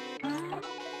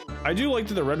 I do like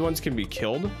that the red ones can be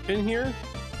killed in here,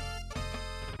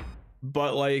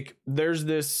 but like there's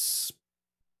this,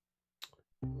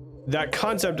 that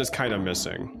concept is kind of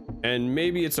missing, and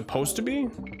maybe it's supposed to be.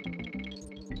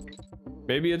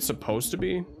 Maybe it's supposed to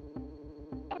be.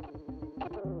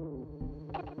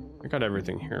 I got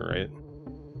everything here, right?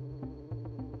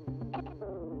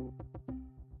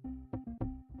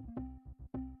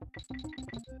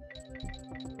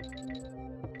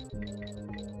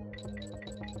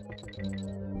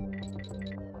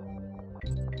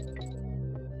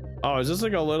 Oh, is this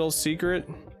like a little secret?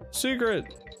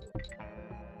 Secret!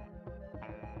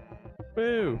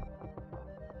 Woo!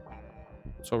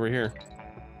 It's over here.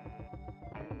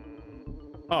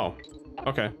 Oh,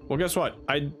 okay. Well, guess what?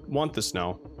 I want this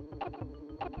now.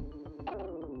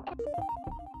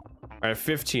 I have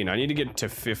 15. I need to get to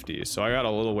 50, so I got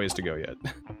a little ways to go yet.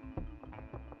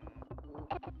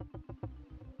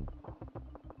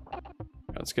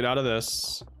 Let's get out of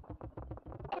this.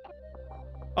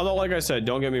 Although, like I said,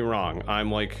 don't get me wrong. I'm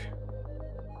like...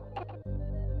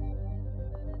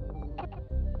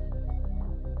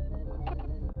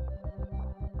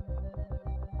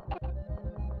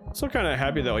 still kind of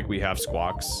happy that like we have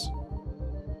squawks.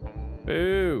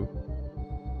 Boo!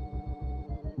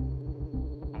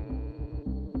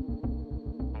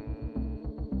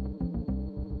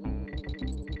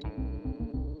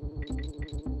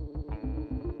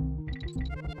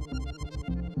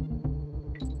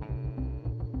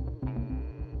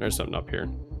 There's something up here.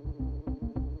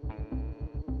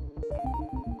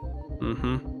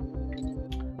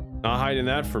 Mm-hmm. Not hiding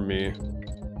that from me.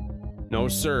 No,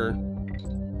 sir.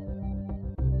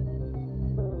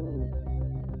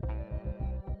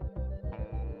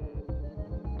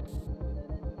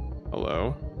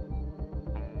 Hello?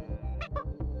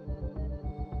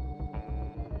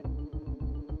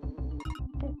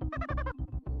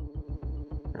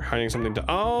 You're hiding something to—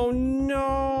 oh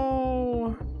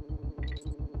no!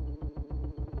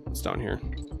 It's down here.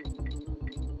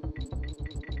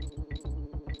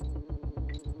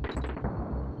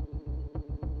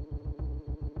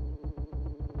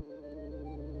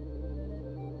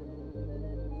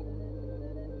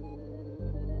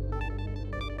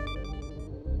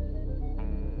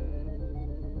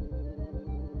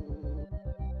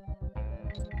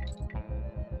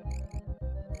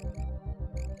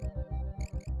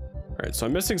 All right, so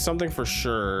I'm missing something for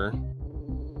sure.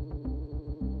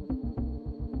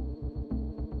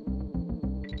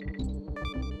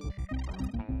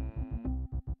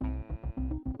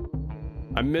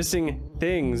 I'm missing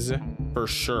things for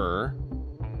sure.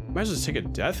 Might as well just take a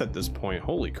death at this point.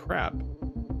 Holy crap.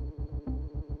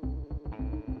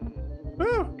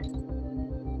 Ah.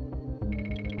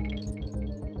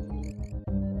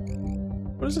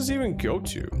 What does this even go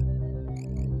to?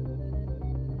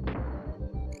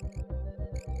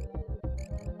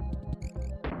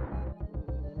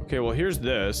 Okay, well, here's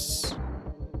this.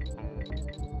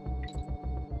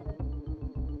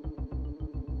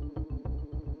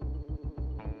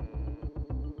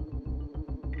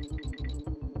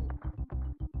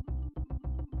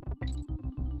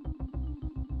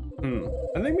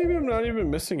 I think maybe I'm not even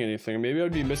missing anything. Maybe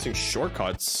I'd be missing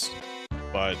shortcuts,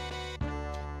 but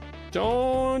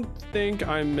don't think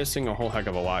I'm missing a whole heck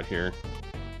of a lot here.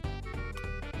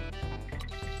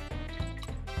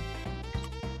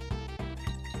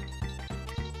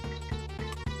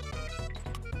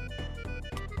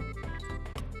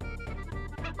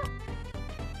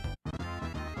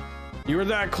 You were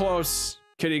that close,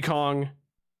 Kitty Kong.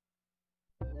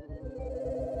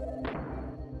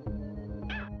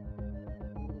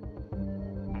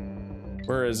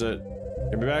 Where is it?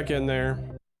 Get me back in there.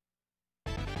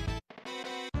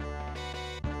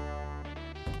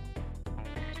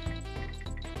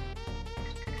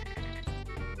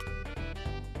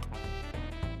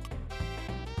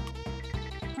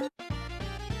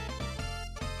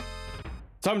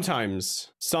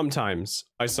 Sometimes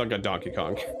I suck at Donkey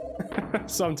Kong.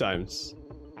 Sometimes.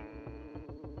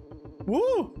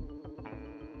 Woo!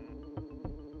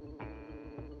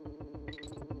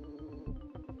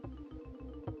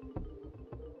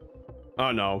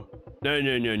 Oh no.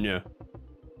 No.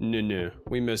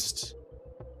 We missed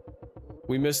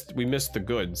the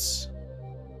goods.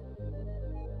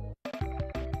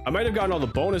 I might have gotten all the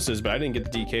bonuses, but I didn't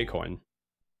get the DK coin.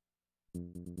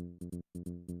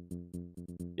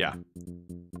 Yeah.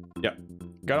 Yep.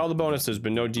 Got all the bonuses,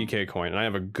 but no DK coin. And I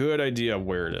have a good idea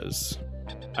where it is.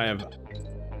 I have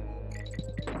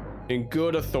in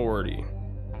good authority.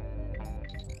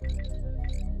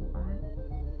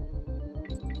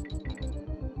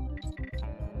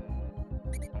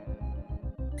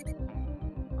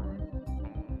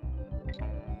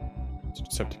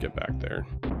 Just have to get back there.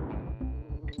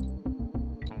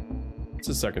 It's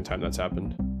the second time that's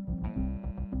happened.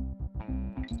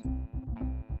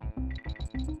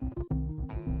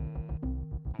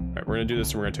 Alright, we're gonna do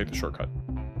this and we're gonna take the shortcut.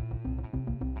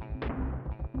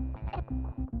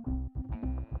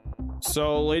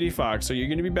 So, Lady Fox, are you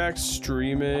gonna be back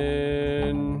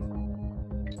streaming?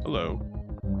 Hello.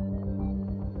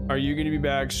 Are you gonna be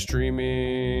back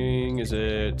streaming? Is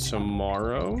it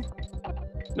tomorrow?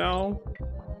 No?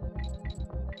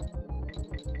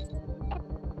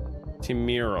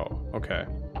 Timiro. Okay.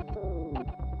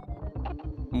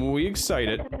 Muy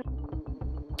excited.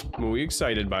 Muy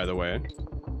excited, by the way.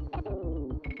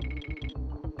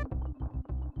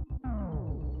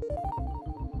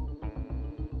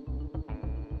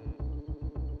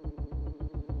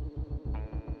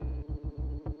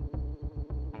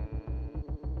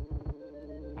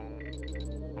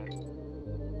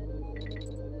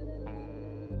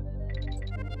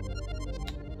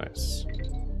 Nice.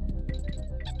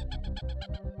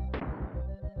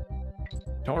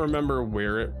 Don't remember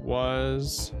where it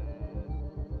was.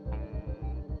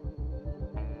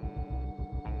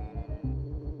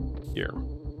 Here.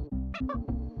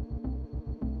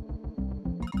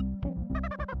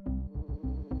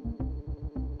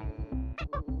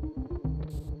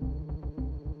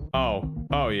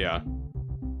 Oh yeah.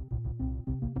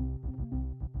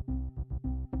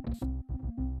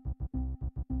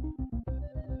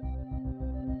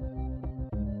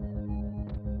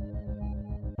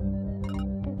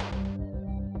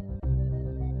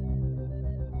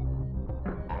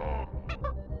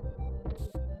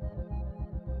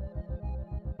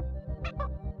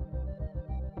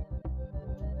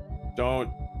 Don't.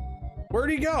 Where'd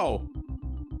he go?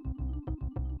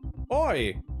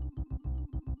 Oi!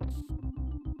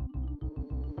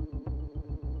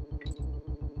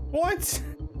 What?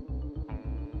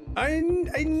 I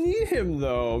need him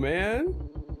though, man.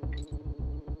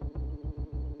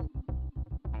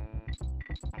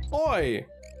 Oi!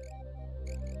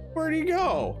 Where'd he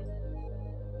go?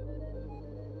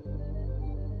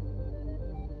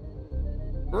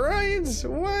 Right?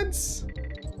 What?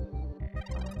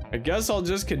 I guess I'll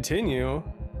just continue.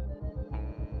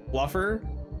 Fluffer?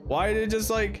 Why did it just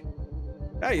like...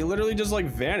 Yeah, you literally just like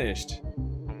vanished.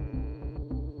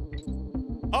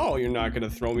 Oh, you're not gonna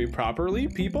throw me properly?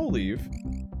 People, leave.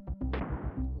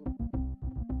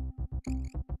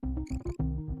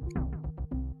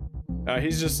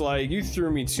 He's just like, you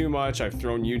threw me too much, I've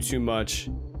thrown you too much.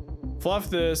 Fluff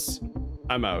this,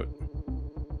 I'm out.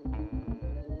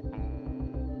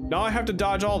 Now I have to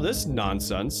dodge all this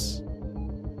nonsense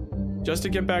just to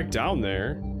get back down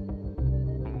there.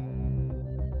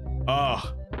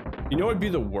 Ugh. You know what'd be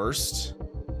the worst?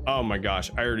 Oh my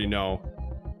gosh, I already know.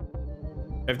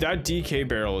 If that DK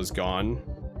barrel is gone.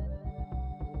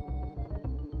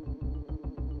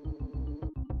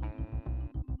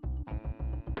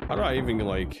 How do I even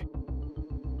like...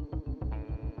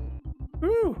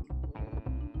 Ooh.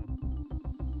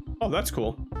 Oh, that's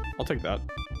cool. I'll take that.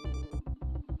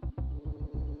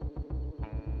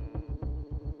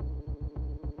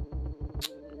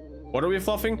 What are we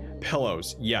fluffing?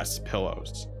 Pillows. Yes,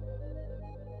 pillows.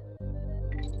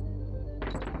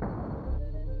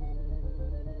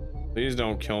 Please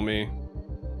don't kill me.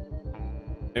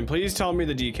 And please tell me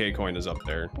the DK coin is up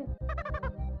there.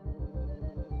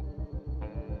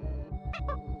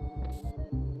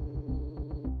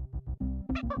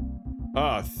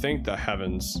 Ah, thank the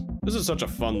heavens. This is such a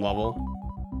fun level.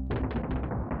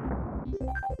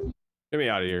 Get me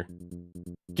out of here.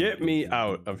 Get me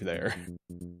out of there.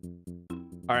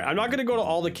 Alright, I'm not gonna go to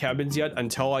all the cabins yet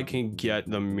until I can get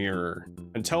the mirror.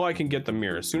 Until I can get the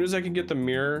mirror. As soon as I can get the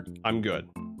mirror, I'm good.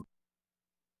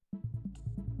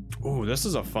 Ooh, this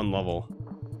is a fun level.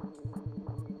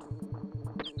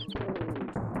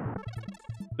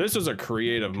 This is a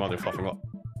creative motherfucking level.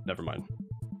 Never mind.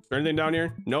 there anything down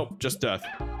here? Nope, just death.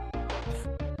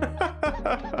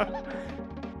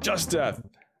 Just death.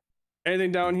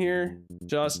 Anything down here?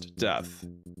 Just death.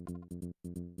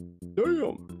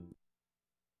 Damn.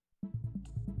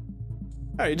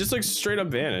 Yeah, he just like straight up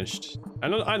vanished. I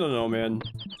don't know, man.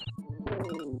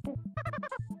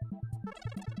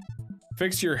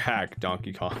 Fix your hack,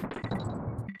 Donkey Kong.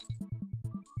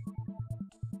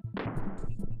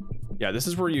 Yeah, this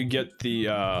is where you get the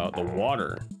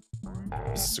water.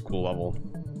 This is a cool level.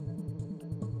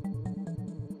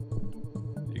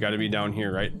 You gotta be down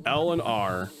here, right? L and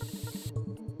R.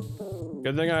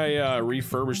 Good thing I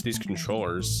refurbished these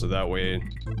controllers so that way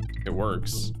it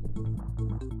works.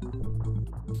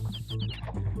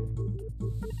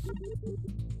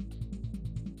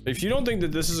 If you don't think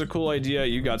that this is a cool idea,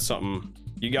 you got something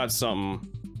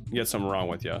wrong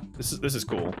with you. This is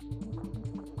cool.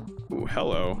 Ooh,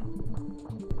 hello.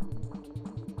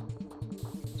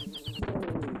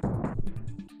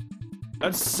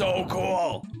 That's so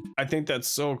cool. I think that's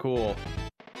so cool.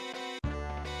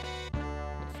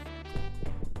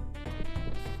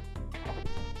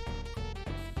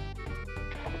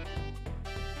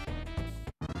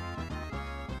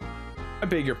 I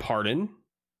beg your pardon.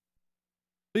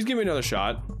 Please give me another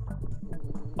shot.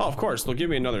 Oh, of course, they'll give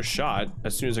me another shot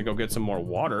as soon as I go get some more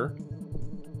water.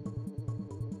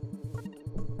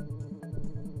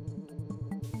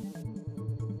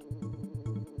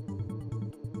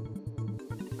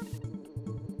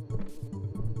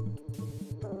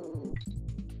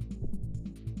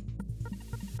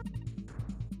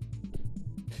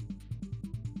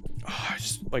 Oh, I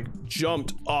just like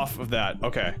jumped off of that.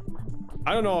 Okay.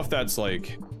 I don't know if that's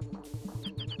like...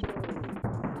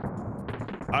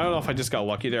 I don't know if I just got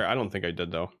lucky there. I don't think I did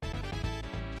though.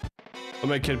 Let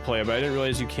my kid play it, but I didn't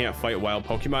realize you can't fight wild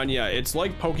Pokemon. Yeah, it's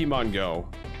like Pokemon Go.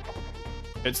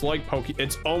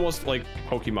 It's almost like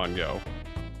Pokemon Go.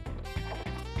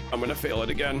 I'm gonna fail it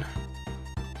again.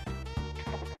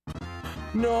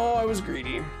 No, I was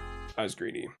greedy. I was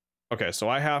greedy. Okay, so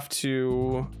I have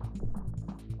to...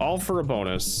 all for a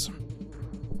bonus.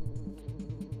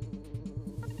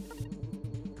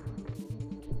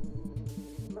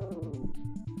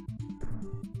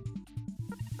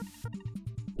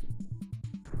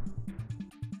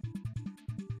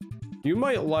 You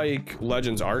might like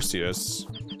Legends Arceus,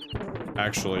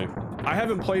 actually. I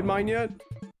haven't played mine yet.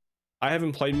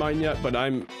 But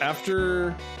I'm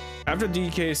after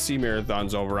DKC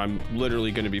Marathon's over, I'm literally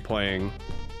going to be playing.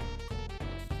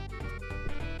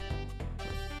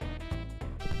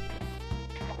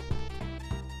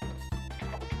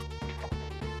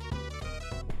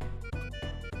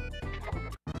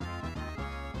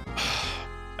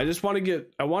 I just want to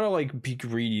get, I want to like be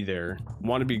greedy there. I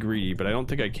want to be greedy, but I don't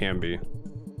think I can be.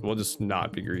 We'll just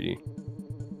not be greedy.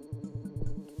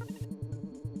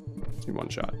 Let's do one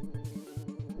shot.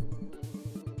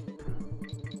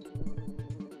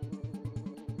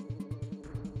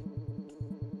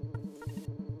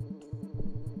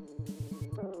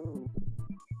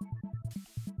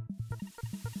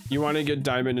 You want to get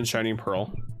Diamond and Shining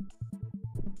Pearl?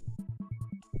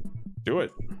 Do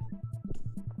it.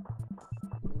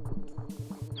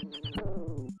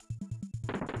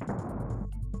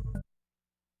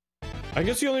 I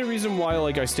guess the only reason why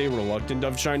like I stay reluctant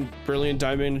of Brilliant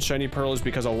Diamond and Shiny Pearl is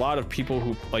because a lot of people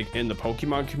who like in the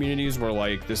Pokemon communities were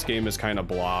like, this game is kind of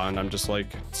blah, and I'm just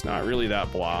like, it's not really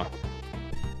that blah.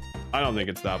 I don't think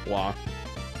it's that blah.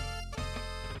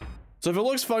 So if it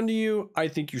looks fun to you, I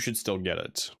think you should still get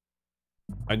it.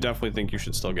 I definitely think you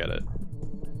should still get it.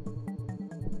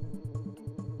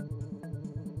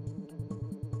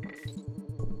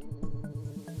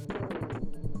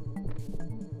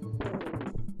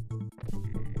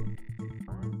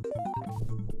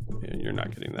 You're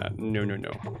not getting that. No, no, no.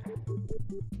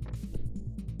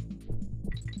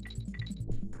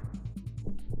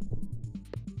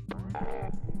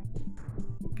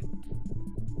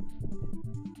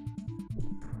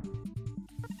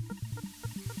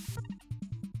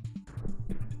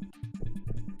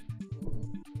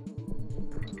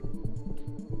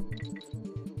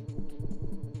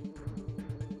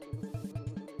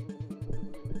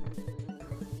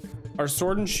 Are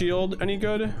Sword and Shield any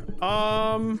good?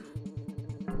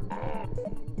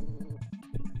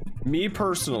 Me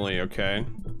personally, okay.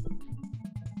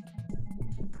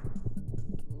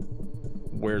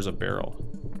 Where's a barrel?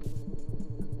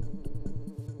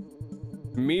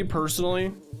 Me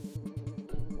personally,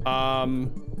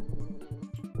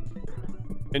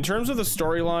 in terms of the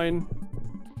storyline,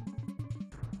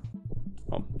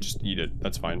 oh, just eat it.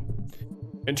 That's fine.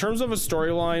 In terms of a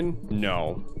storyline,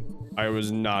 no, I was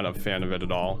not a fan of it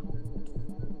at all.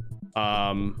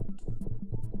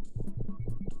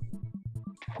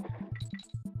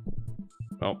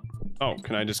 Oh,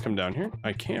 can I just come down here?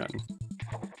 I can.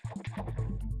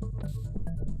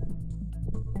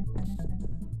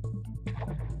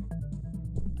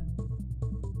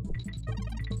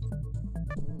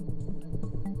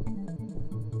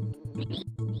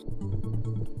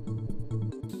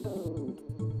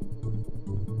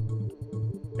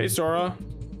 Hey, Sora.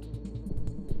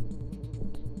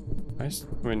 Nice.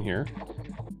 Come in here.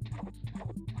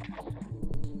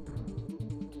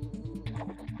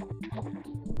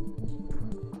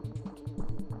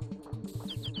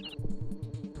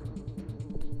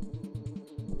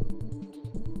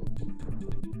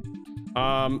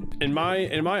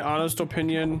 In my honest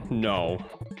opinion, no.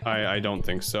 I don't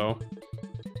think so.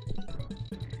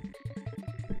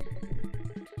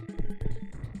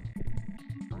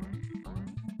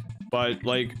 But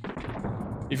like,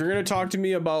 if you're gonna talk to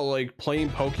me about like playing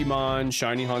Pokemon,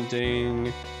 shiny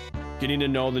hunting, getting to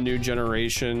know the new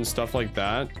generation, stuff like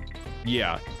that,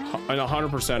 yeah, and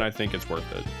 100% I think it's worth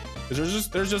it. Because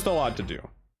there's just a lot to do.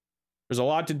 There's a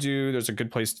lot to do. There's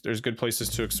good places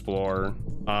to explore.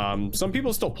 Some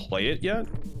people still play it yet.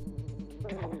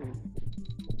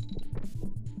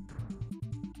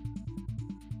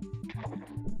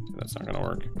 That's not gonna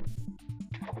work.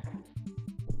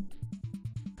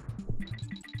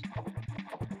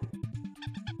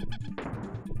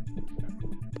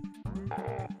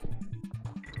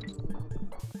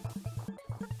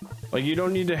 Like, you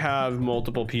don't need to have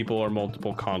multiple people or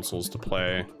multiple consoles to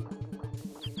play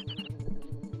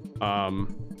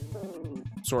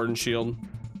Sword and Shield.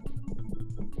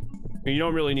 I mean, you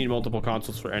don't really need multiple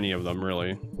consoles for any of them,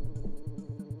 really.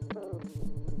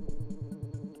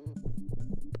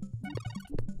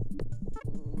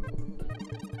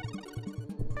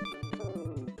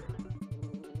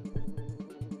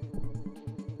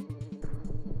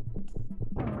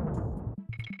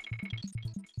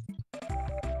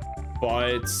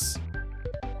 But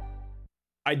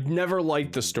I'd never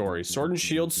liked the story. Sword and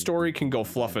Shield story can go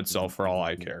fluff itself for all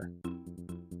I care.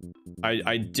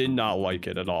 I did not like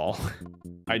it at all.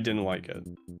 I didn't like it.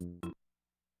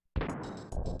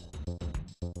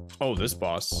 Oh, this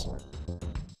boss.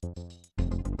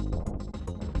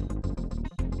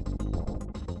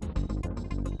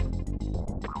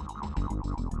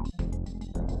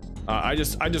 I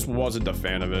just wasn't a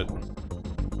fan of it.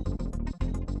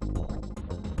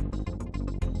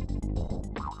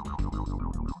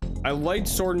 I liked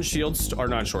Sword and Shields, or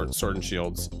not Sword and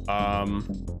Shields.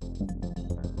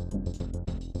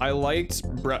 I liked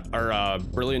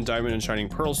Brilliant Diamond and Shining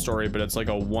Pearl story, but it's like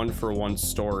a one-for-one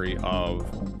story of...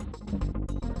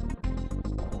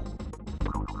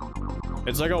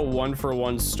 It's like a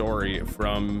one-for-one story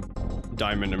from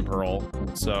Diamond and Pearl,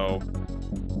 so...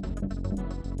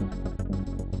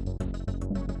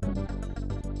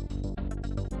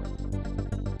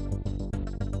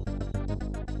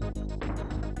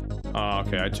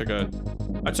 Okay, I took a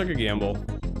gamble.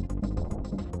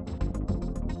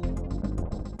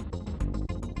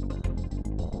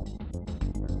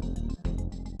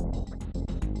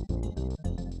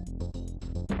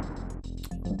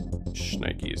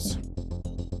 Shnikes.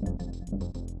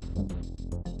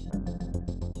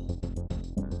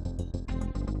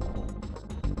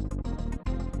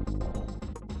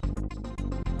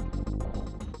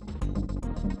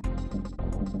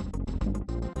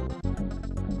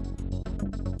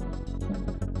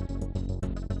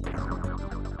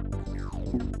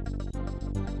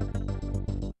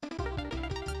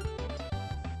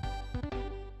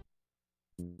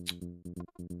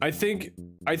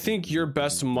 I think your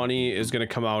best money is going to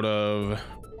come out of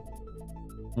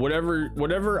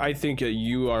whatever I think that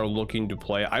you are looking to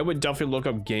play. I would definitely look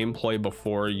up gameplay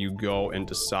before you go and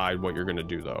decide what you're going to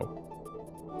do, though.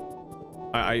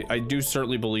 I do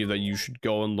certainly believe that you should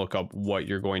go and look up what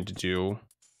you're going to do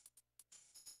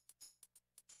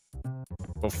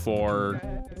before,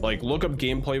 like, look up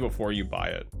gameplay before you buy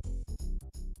it.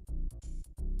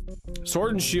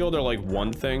 Sword and Shield are like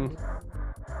one thing,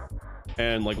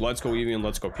 and like Let's Go Eevee and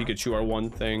Let's Go Pikachu are one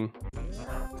thing.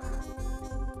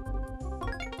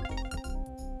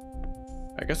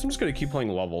 I guess I'm just gonna keep playing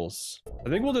levels. I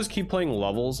think we'll just keep playing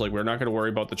levels. Like, we're not gonna worry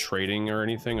about the trading or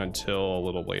anything until a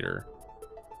little later.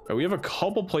 But we have a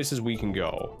couple places we can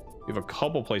go.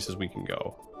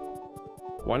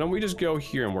 Why don't we just go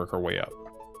here and work our way up?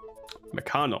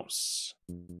 Mechanos.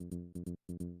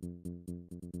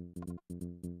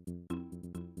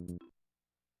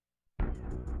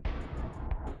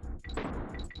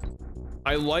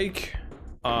 I like,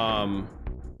 I'll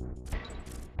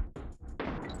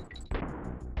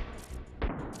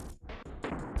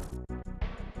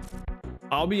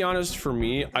be honest, for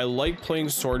me, I like playing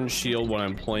Sword and Shield when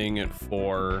I'm playing it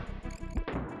for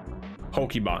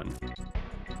Pokemon.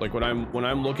 Like when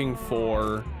I'm looking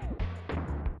for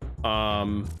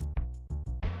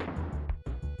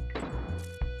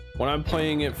when I'm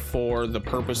playing it for the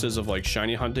purposes of like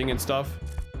shiny hunting and stuff,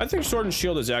 I think Sword and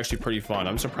Shield is actually pretty fun.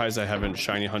 I'm surprised I haven't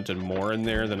shiny hunted more in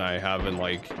there than I have in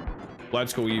like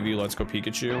Let's Go Eevee, Let's Go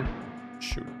Pikachu.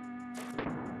 Shoot.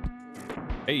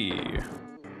 Hey.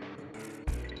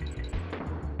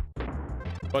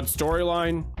 But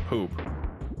storyline, poop.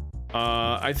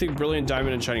 I think Brilliant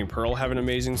Diamond and Shining Pearl have an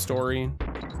amazing story,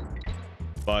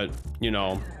 but you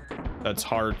know, that's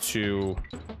hard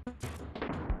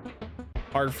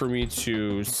for me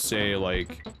to say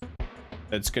like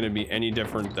it's gonna be any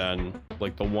different than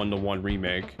like the 1-to-1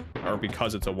 remake, or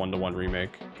because it's a 1-to-1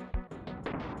 remake.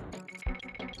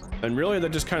 And really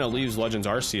that just kind of leaves Legends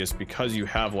Arceus because you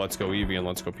have Let's Go Eevee and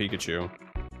Let's Go Pikachu,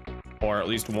 or at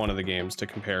least one of the games to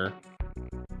compare.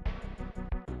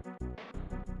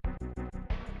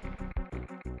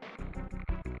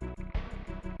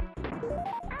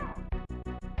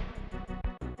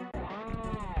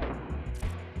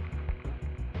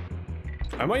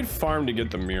 I might farm to get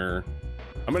the mirror.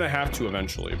 I'm gonna have to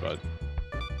eventually, but...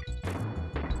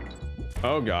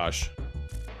 Oh gosh.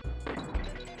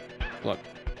 Look.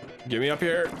 Get me up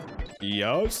here.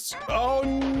 Yes. Oh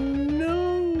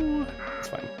no. It's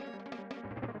fine.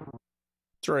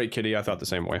 It's alright, kitty. I thought the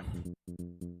same way.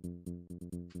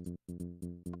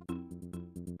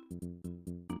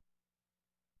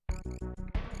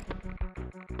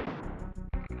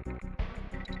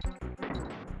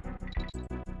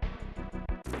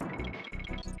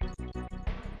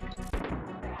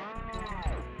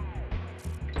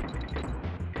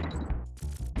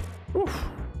 Oof.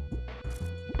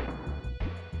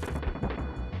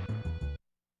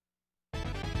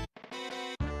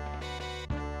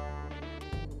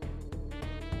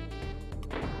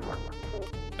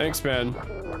 Thanks, man.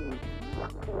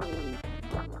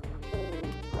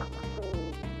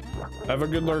 Have a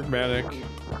good lurk, Manic.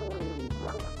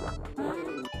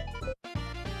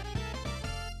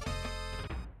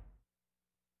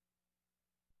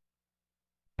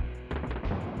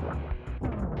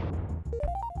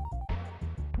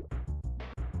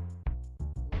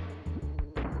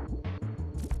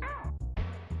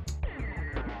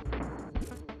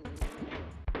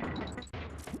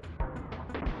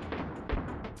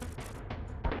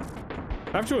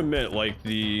 I have to admit, like,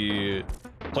 the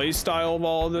play style of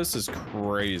all of this is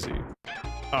crazy.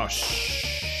 Oh,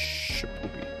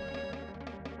 poopy.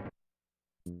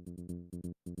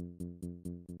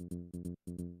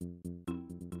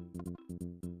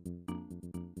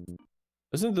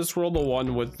 Isn't this world the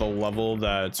one with the level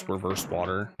that's reverse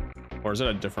water? Or is it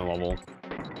a different level?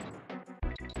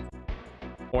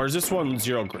 Or is this one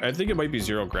zero? I think it might be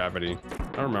zero gravity.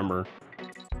 I don't remember.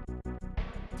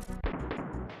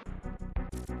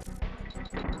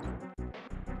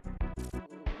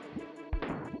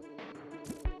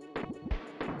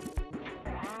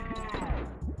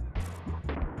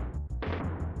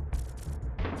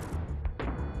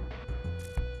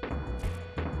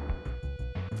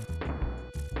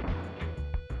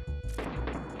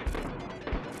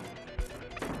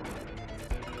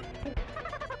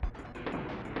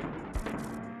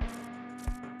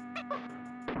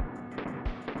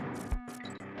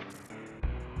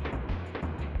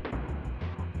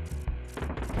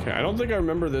 Okay, I don't think I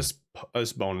remember this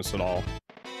bonus at all.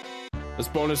 This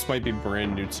bonus might be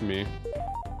brand new to me.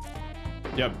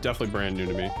 Yep, definitely brand new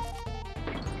to me.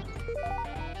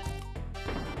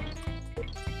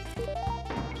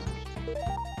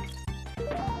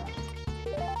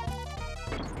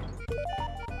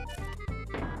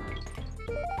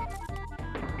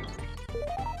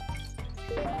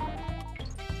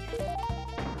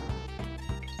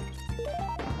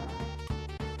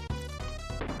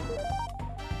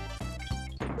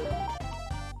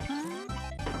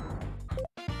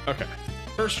 Okay,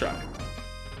 first try.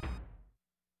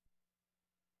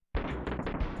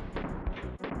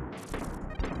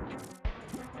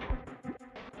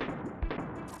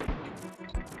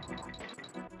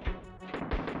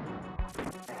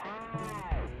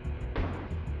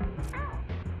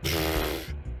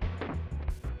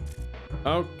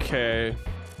 Okay.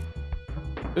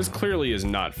 This clearly is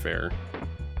not fair.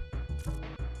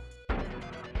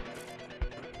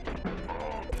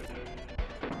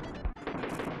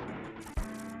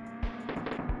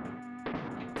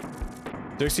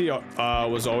 Dixie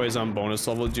was always on bonus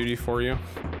level duty for you.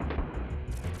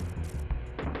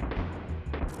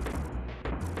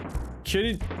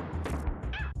 Kitty,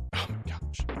 oh my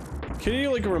gosh. Kitty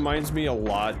like reminds me a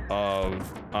lot of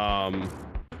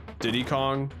Diddy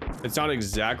Kong. It's not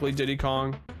exactly Diddy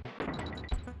Kong,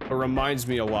 It reminds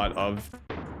me a lot of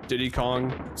Diddy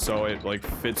Kong, so it like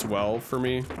fits well for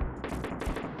me.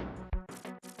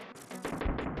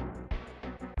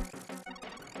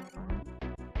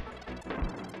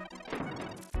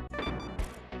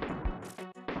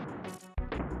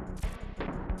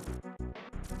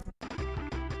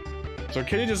 So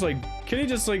Kitty just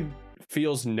like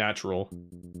feels natural.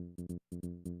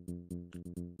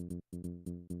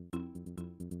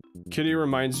 Kitty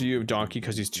reminds you of Donkey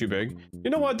because he's too big. You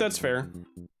know what? That's fair.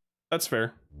 That's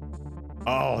fair.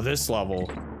 Oh, this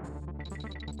level.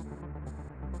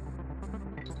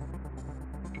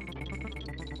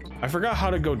 I forgot how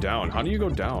to go down. How do you go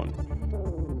down?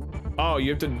 Oh, you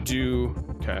have to do...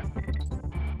 Okay.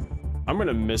 I'm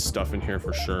gonna miss stuff in here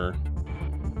for sure.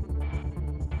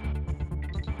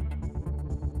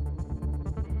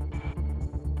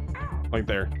 Like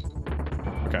there.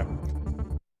 Okay.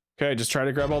 Okay, just try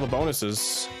to grab all the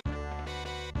bonuses.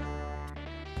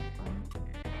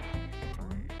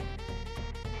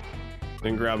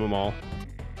 Then grab them all.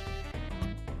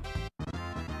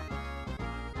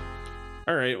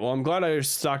 All right, well, I'm glad I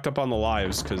stocked up on the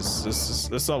lives because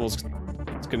this level's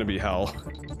it's gonna be hell.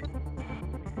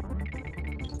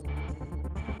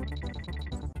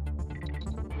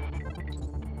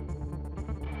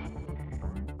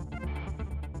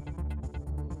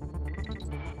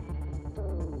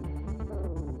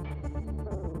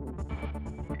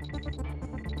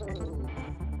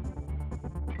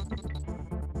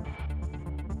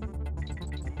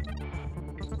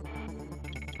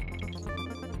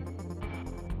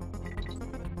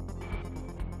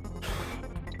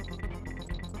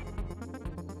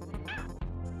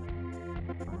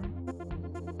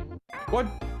 What?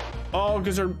 Oh,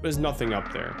 because there is nothing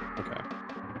up there. Okay.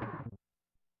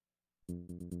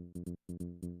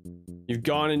 You've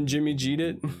gone and Jimmy G'd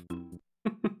it?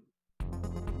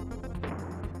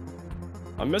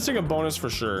 I'm missing a bonus for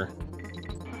sure.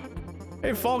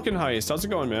 Hey, Falcon Heist. How's it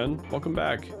going, man? Welcome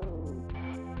back.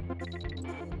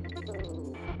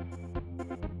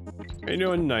 How you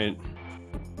doing tonight?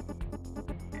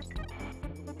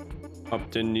 Oh,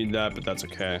 didn't need that, but that's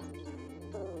okay.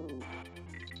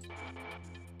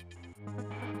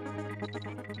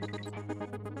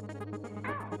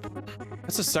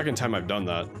 That's the second time I've done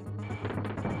that.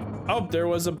 Oh, there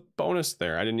was a bonus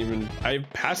there. I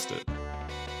passed it.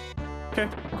 Okay,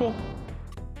 cool.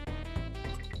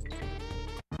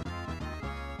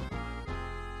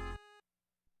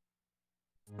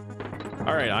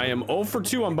 All right, I am 0 for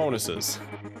 2 on bonuses.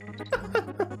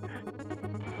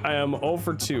 I am 0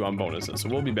 for 2 on bonuses, so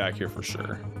we'll be back here for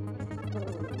sure.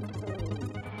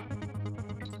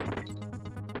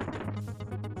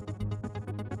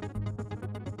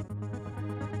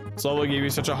 This level gave you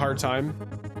such a hard time.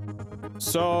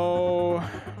 So,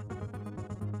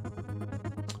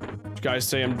 you guys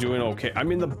say I'm doing okay. I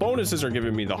mean, the bonuses are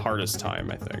giving me the hardest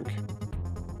time, I think.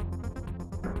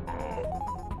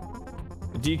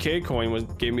 The DK coin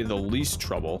gave me the least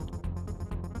trouble.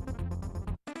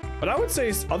 But I would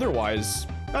say otherwise,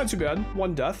 not too bad.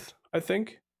 1 death, I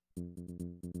think.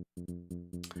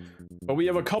 But we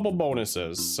have a couple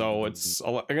bonuses, so it's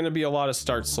going to be a lot of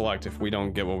start select if we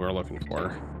don't get what we're looking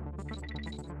for.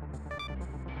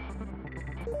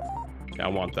 Yeah, I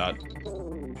want that.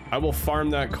 I will farm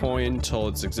that coin till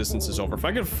its existence is over. If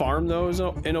I could farm those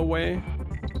in a way,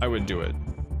 I would do it.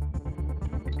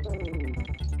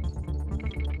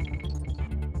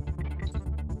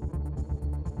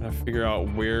 Gotta figure out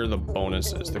where the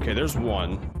bonus is. Okay, there's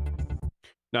one.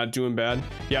 Not doing bad.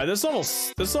 Yeah, this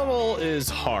level is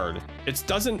hard. It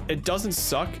doesn't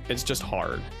suck. It's just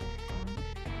hard.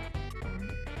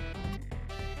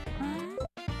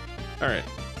 All right.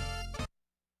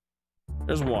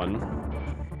 There's one.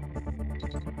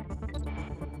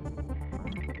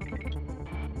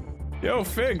 Yo,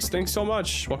 Figs, thanks so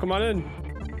much. Welcome on in.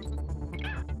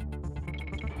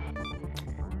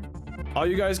 All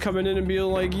you guys coming in and being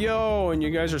like, yo, and you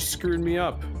guys are screwing me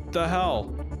up. What the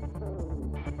hell?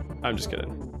 I'm just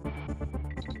kidding.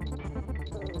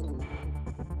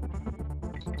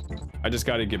 I just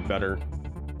gotta get better.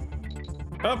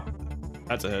 Oh,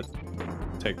 that's a hit.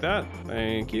 Take that.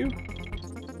 Thank you.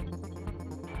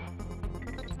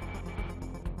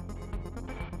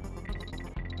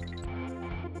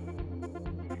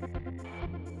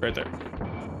 Right there.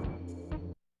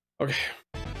 Okay.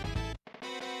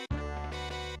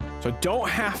 So I don't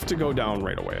have to go down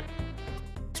right away.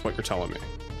 That's what you're telling me.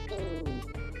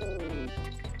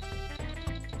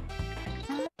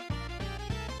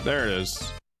 There it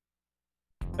is.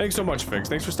 Thanks so much, Figs.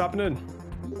 Thanks for stopping in.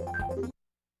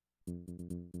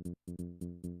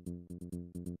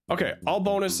 Okay, all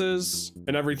bonuses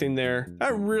and everything there.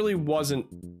 That really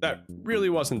wasn't That really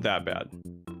wasn't that bad.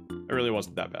 It really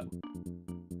wasn't that bad.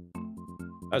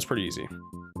 That's pretty easy.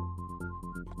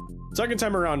 Second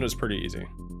time around was pretty easy.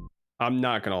 I'm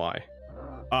not gonna lie.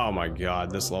 Oh my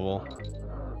god, this level.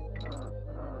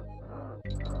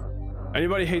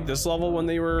 Anybody hate this level when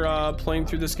they were playing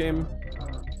through this game?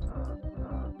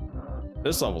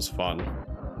 This level's fun.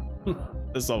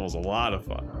 This level's a lot of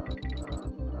fun.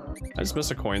 I just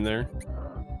missed a coin there.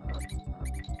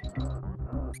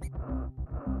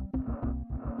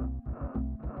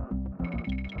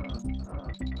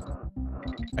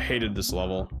 I hated this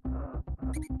level.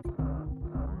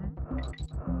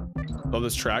 Oh,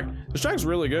 this track's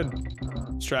really good.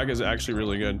 This track is actually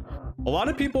really good. A lot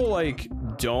of people like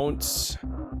don't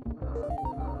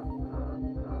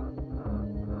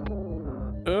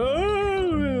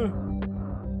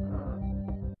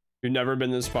you've never been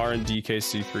this far in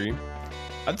DKC3.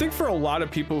 I think for a lot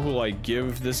of people who like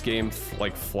give this game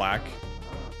like flack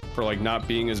for like not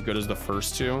being as good as the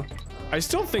first two, I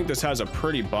still think this has a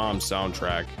pretty bomb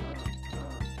soundtrack.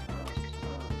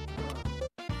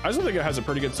 I still think it has a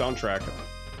pretty good soundtrack.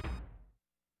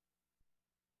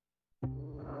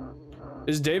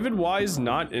 Is David Wise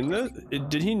not in this?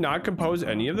 Did he not compose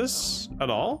any of this at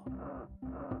all?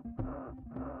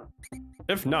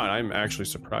 If not, I'm actually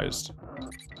surprised.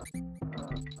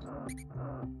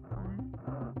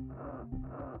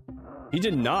 He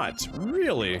did not,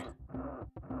 really?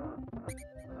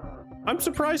 I'm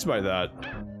surprised by that.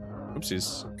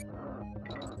 Oopsies.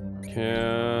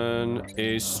 Can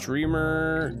a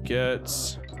streamer get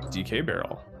DK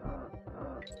barrel?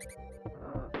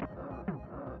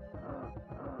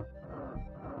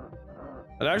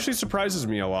 That actually surprises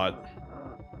me a lot.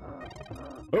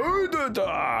 I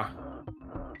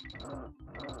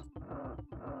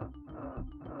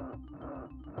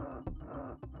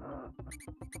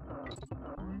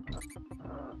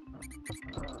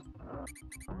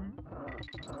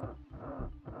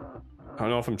don't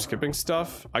know if I'm skipping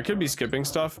stuff. I could be skipping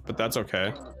stuff, but that's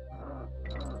okay.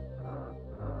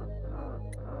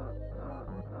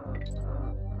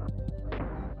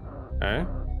 Okay.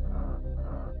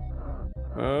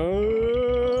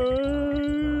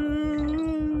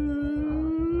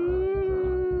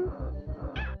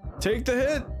 Take the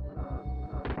hit.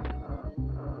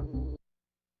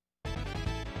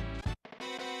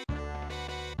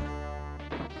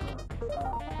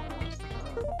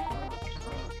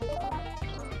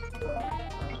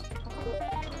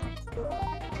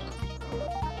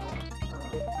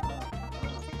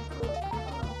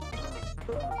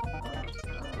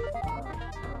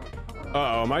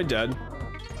 Uh-oh, am I dead?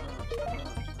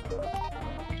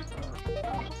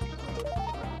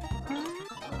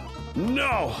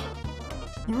 No!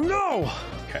 No!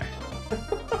 Okay.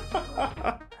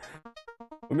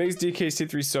 What makes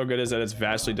DKC3 so good is that it's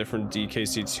vastly different from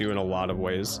DKC2 in a lot of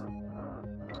ways.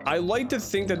 I like to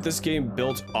think that this game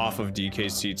built off of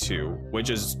DKC2, which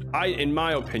is, in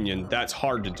my opinion, that's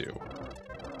hard to do.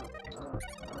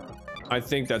 I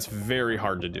think that's very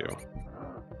hard to do.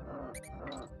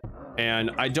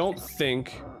 And I don't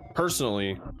think,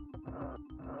 personally,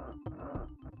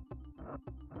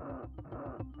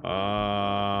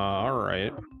 all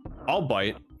right, I'll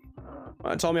bite.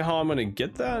 Tell me how I'm gonna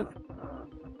get that?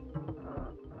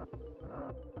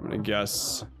 I'm gonna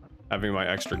guess having my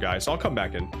extra guy, so I'll come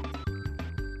back in.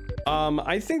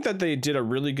 I think that they did a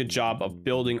really good job of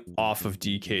building off of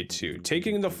DK2,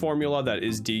 taking the formula that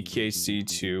is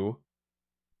DKC2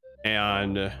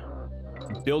 and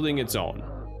building its own.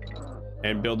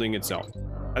 I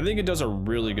think it does a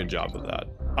really good job of that.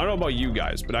 I don't know about you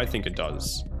guys, but I think it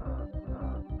does.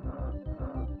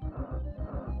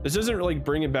 This isn't really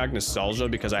bringing back nostalgia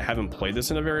because I haven't played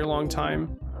this in a very long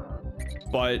time,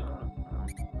 but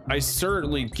I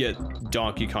certainly get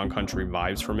Donkey Kong Country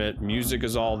vibes from it. Music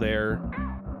is all there.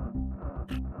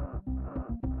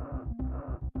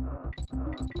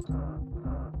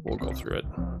 We'll go through it.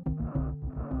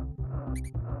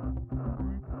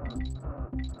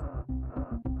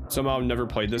 Somehow I've never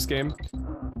played this game.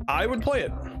 I would play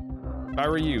it. If I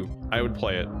were you, I would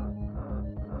play it.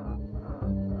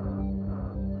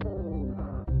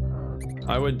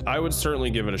 I would certainly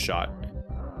give it a shot.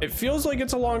 It feels like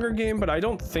it's a longer game, but I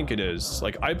don't think it is.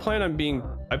 Like I plan on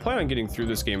getting through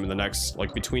this game in the next,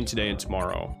 like between today and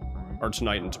tomorrow, or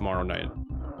tonight and tomorrow night.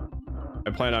 I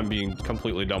plan on being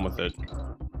completely done with it.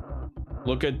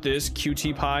 Look at this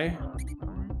QT pie.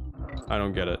 I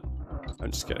don't get it.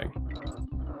 I'm just kidding.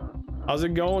 How's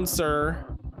it going, sir?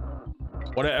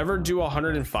 Would I ever do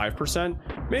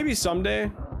 105%? Maybe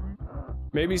someday.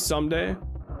 Maybe someday.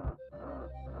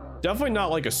 Definitely not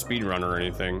like a speed run or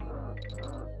anything.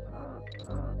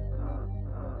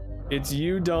 It's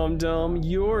you, Dum Dum.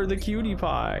 You're the cutie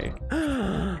pie.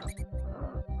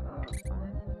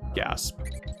 Gasp.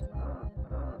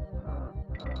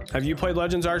 Have you played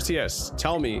Legends Arceus?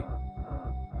 Tell me.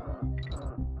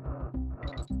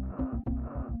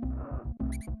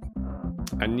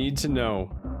 I need to know.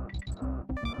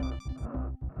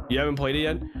 You haven't played it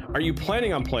yet? Are you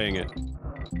planning on playing it?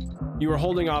 You were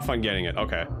holding off on getting it.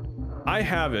 Okay. I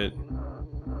have it.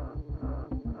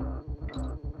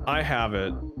 I have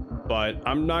it, but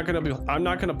I'm not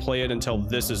gonna play it until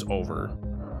this is over.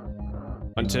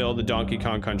 Until the Donkey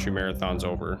Kong Country Marathon's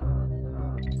over.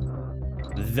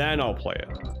 Then I'll play it.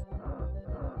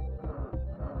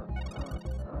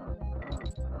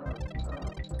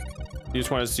 You just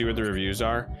want to see what the reviews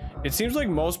are? It seems like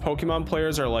most Pokemon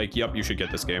players are like, yep, you should get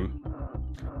this game.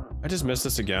 I just missed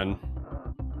this again.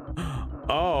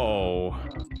 Oh.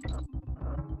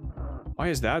 Why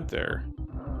is that there?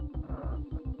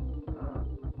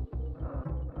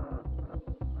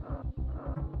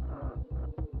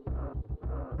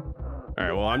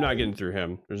 Alright, well, I'm not getting through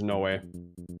him. There's no way.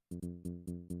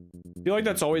 I feel like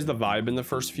that's always the vibe in the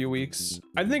first few weeks.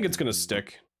 I think it's gonna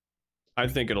stick. I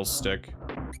think it'll stick.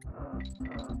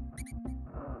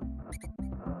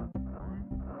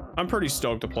 I'm pretty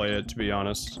stoked to play it, to be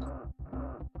honest.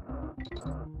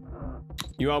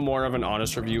 You want more of an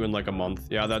honest review in like a month?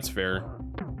 Yeah, that's fair.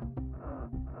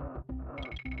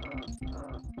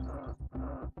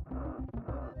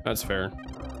 That's fair.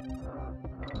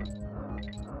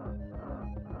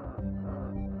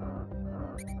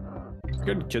 I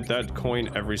could get that coin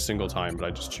every single time, but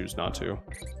I just choose not to.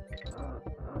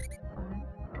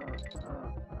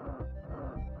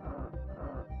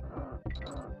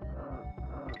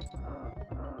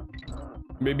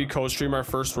 Maybe co-stream our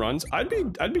first runs. I'd be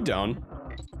down.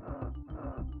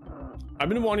 I've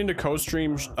been wanting to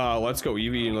co-stream Let's Go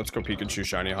Eevee and Let's Go Pikachu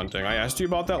shiny hunting. I asked you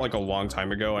about that like a long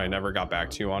time ago and I never got back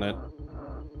to you on it.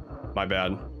 My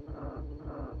bad.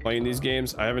 Playing these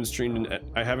games, I haven't streamed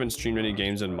any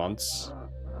games in months.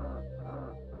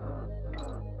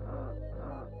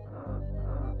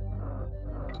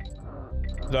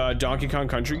 The Donkey Kong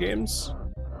Country games?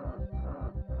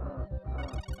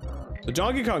 The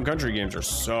Donkey Kong Country games are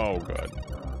so good.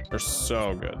 They're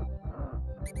so good.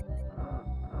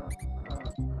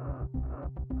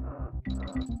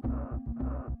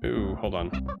 Ooh, hold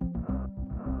on.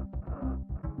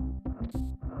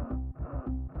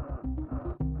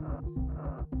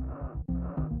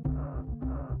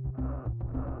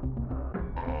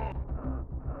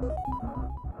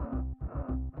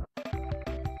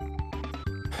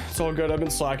 It's all good. I've been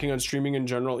slacking on streaming in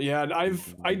general. Yeah,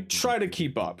 I try to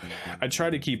keep up. I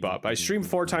stream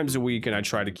 4 times a week and I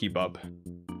try to keep up.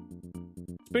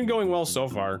 It's been going well so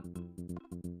far.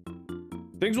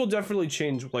 Things will definitely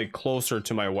change like closer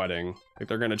to my wedding. Like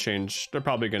they're gonna change. They're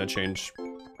probably gonna change.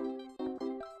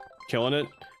 Killing it.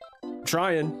 I'm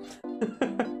trying.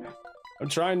 I'm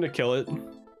trying to kill it.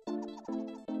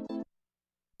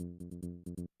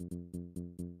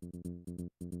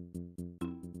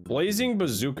 Blazing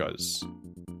bazookas.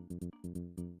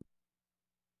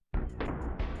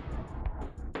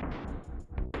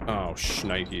 Oh,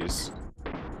 shnikes.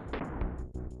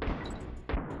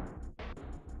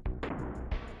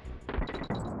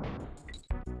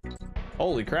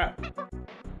 Holy crap.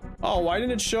 Oh, why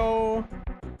didn't it show?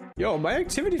 Yo, my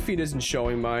activity feed isn't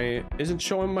showing my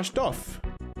stuff.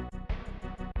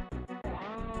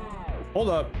 Hold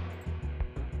up.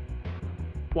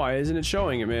 Why isn't it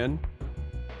showing it, man?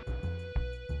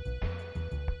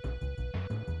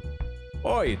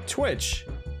 Oi, Twitch.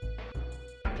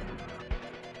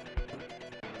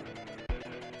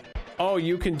 Oh,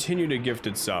 you continue to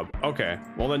gifted sub. Okay,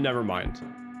 well then never mind.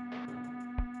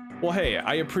 Well, hey,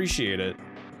 I appreciate it.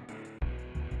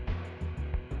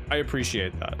 I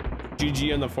appreciate that.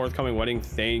 GG on the forthcoming wedding.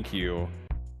 Thank you.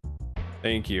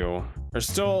 Thank you. There's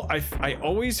still, I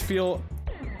always feel,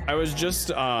 I was just,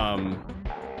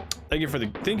 thank you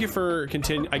for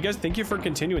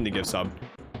continuing the gift sub.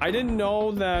 I didn't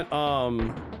know that,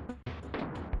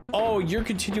 oh, you're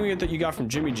continuing it that you got from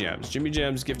Jimmy Jams. Jimmy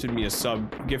Jams gifted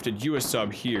you a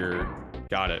sub here.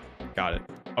 Got it.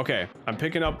 Okay, I'm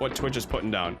picking up what Twitch is putting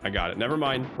down. I got it. Never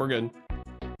mind. We're good.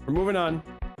 We're moving on.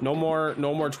 No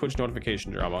more Twitch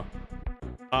notification drama.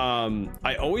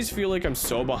 I always feel like I'm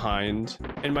so behind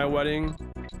in my wedding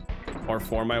or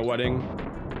for my wedding.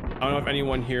 I don't know if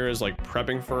anyone here is like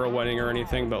prepping for a wedding or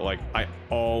anything, but like I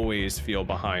always feel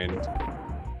behind.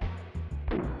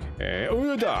 Okay.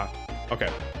 Okay.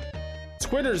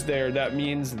 Squitter's there. That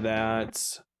means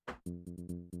that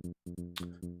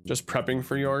just prepping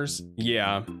for yours.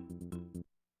 Yeah.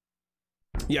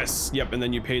 Yes, yep, and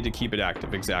then you paid to keep it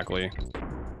active, exactly.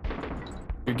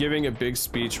 You're giving a big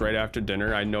speech right after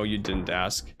dinner. I know you didn't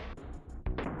ask.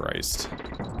 Christ.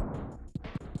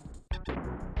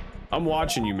 I'm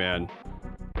watching you, man.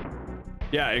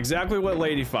 Yeah, exactly what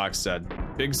Lady Fox said.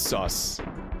 Big sus.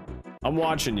 I'm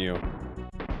watching you.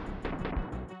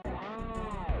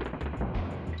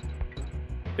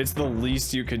 It's the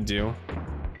least you could do.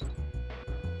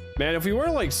 Man, if we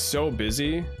weren't like so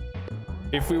busy,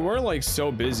 I'd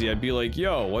be like,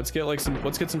 yo, let's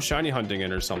get some shiny hunting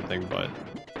in or something, but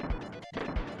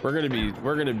we're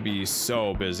gonna be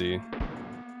so busy.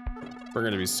 We're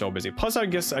gonna be so busy. Plus, I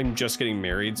guess I'm just getting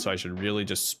married, so I should really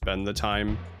just spend the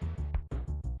time.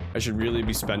 I should really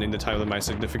be spending the time with my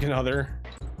significant other.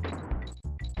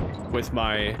 With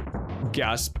my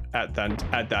gasp at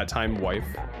that time wife.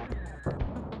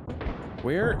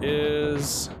 Where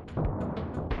is...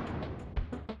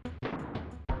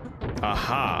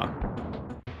 Aha.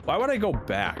 Why would I go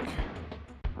back?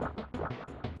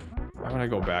 Why would I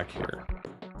go back here?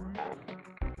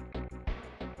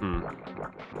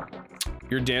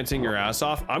 You're dancing your ass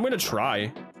off? I'm gonna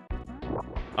try.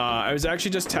 I was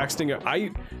actually just texting.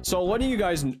 So what do you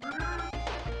guys...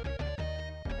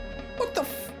 What the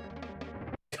f...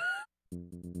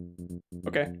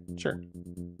 Okay, sure.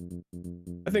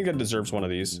 I think it deserves one of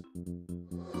these.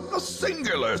 A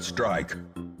singular strike.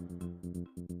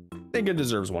 I think it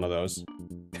deserves one of those.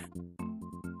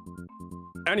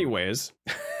 Anyways,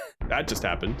 that just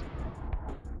happened.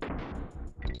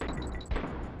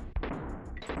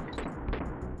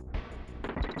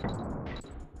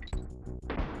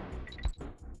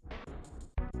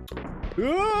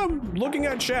 I'm looking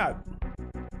at chat.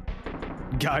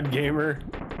 God gamer.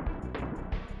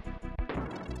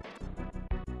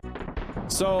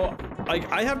 So, like,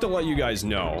 I have to let you guys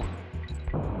know.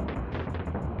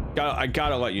 I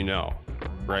gotta let you know,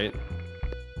 right?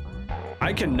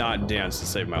 I cannot dance to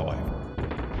save my life.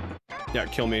 Yeah,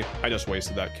 kill me. I just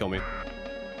wasted that. Kill me.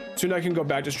 Soon I can go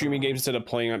back to streaming games instead of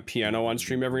playing on piano on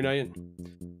stream every night.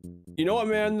 You know what,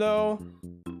 man, though?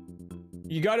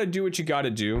 You gotta do what you gotta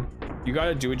do. You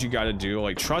gotta do what you gotta do.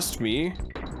 Like, trust me.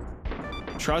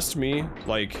 Trust me.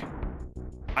 Like,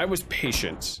 I was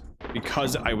patient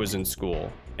because I was in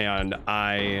school and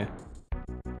I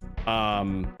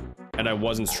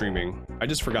wasn't streaming. I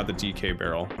just forgot the DK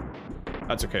barrel.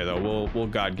 That's okay though. We'll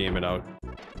god game it out.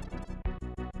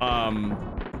 I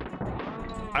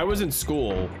was in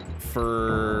school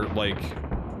for like,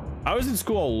 I was in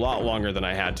school a lot longer than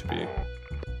I had to be.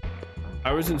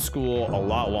 I was in school a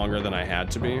lot longer than I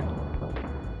had to be.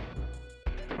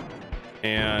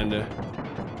 And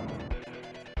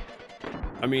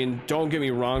I mean, don't get me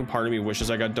wrong, part of me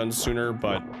wishes I got done sooner,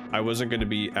 but I wasn't going to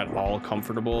be at all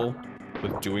comfortable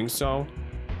with doing so.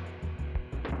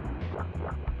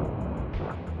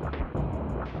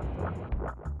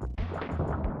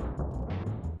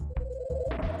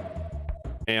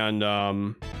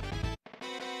 And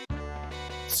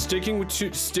sticking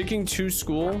to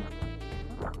school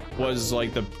was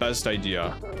like the best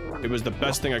idea. It was the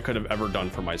best thing I could have ever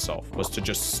done for myself, was to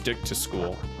just stick to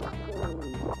school.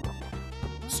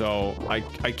 So I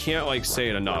can't like say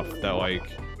it enough that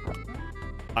like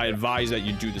I advise that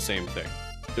you do the same thing.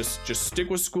 Just stick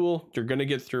with school. You're gonna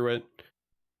get through it.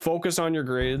 Focus on your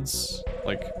grades.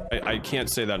 Like I can't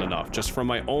say that enough, just from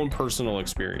my own personal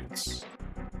experience.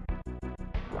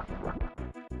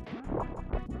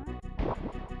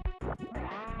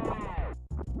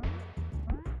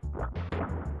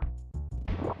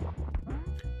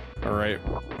 All right,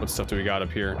 what stuff do we got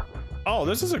up here? Oh,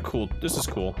 this is cool.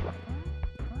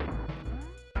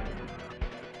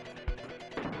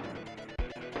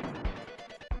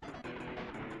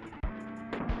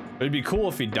 It'd be cool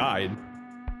if he died.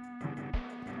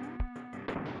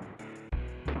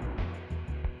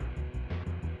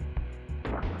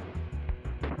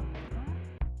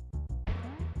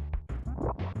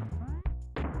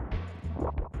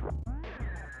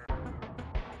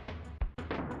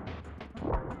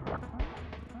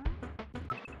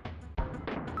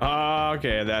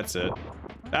 Okay, that's it.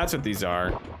 That's what these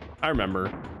are. I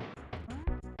remember.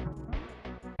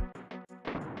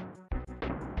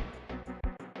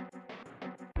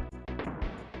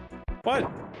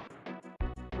 What?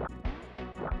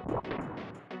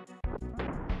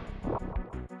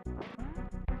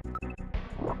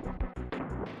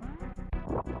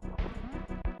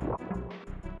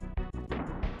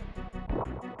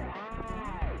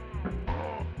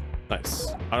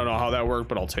 Nice. I don't know how that worked,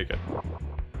 but I'll take it.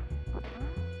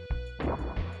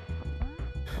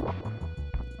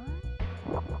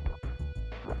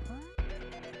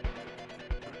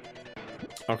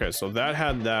 Okay, so that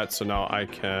had that, so now I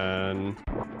can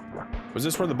Was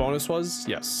this where the bonus was?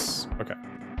 Yes. Okay.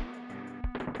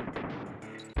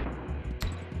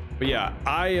 But yeah,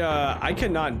 I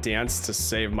cannot dance to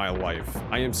save my life.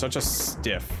 I am such a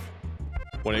stiff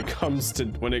when it comes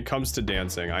to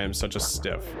dancing. I am such a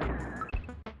stiff.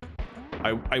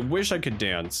 I wish I could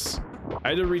dance. I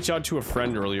had to reach out to a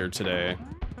friend earlier today.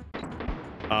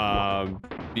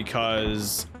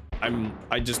 Because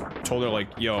I just told her like,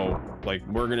 yo, like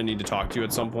we're gonna need to talk to you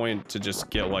at some point to just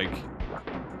get like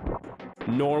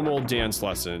normal dance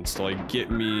lessons to like get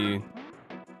me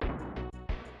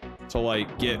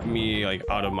like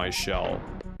out of my shell,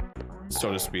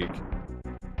 so to speak.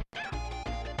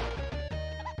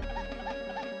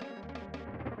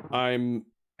 I'm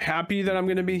happy that I'm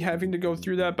gonna be having to go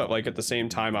through that, but like at the same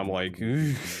time I'm like,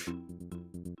 ugh.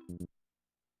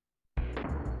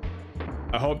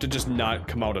 I hope to just not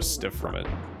come out as stiff from it.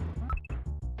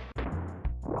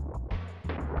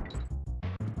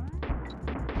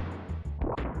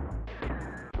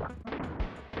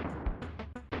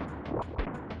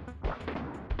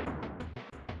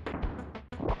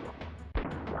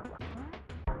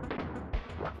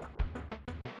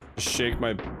 Shake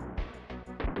my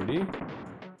booty.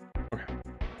 Okay.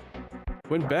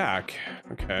 Went back.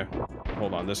 Okay.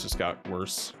 Hold on, this just got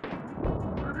worse.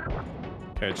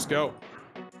 Okay, just go.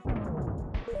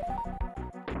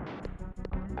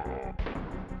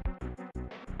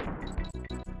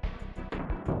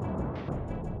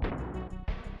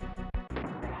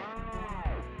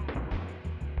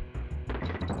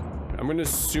 I'm gonna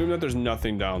assume that there's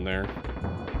nothing down there.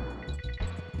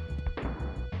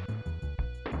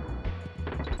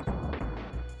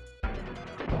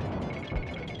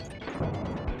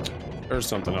 There's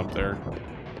something up there.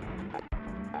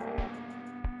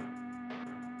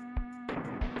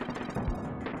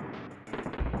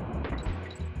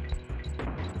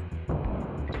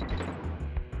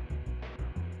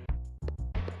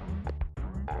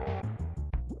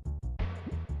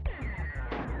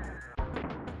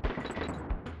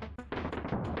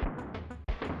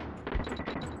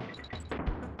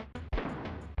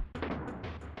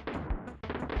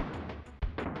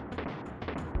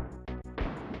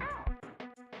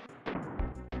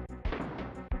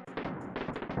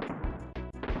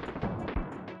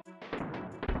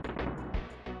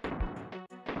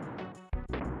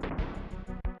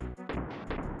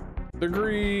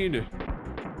 Agreed.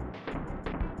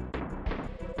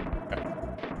 Okay.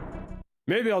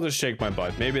 Maybe I'll just shake my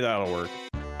butt. Maybe that'll work.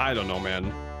 I don't know,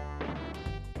 man.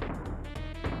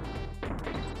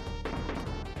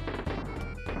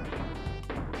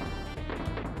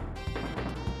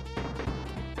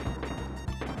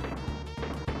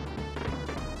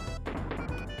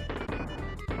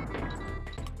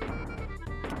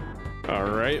 All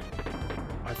right.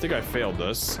 I think I failed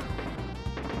this.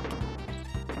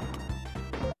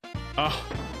 Oh,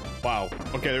 wow.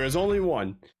 Okay, there was only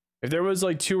one. If there was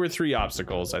like 2 or 3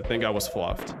 obstacles, I think I was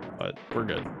fluffed, but we're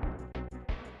good.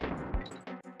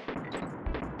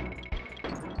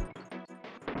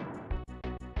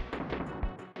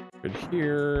 Good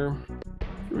here.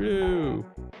 Through.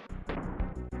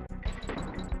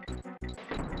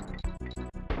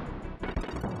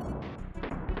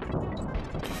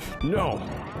 No.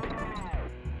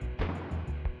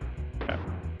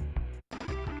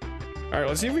 All right,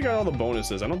 let's see if we got all the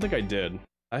bonuses. I don't think I did.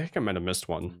 I think I might have missed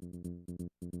one.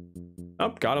 Oh,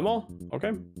 got them all.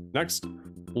 Okay, next.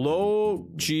 Low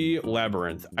G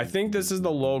Labyrinth. I think this is the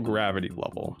low gravity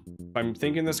level. If I'm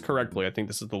thinking this correctly, I think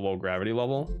this is the low gravity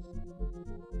level.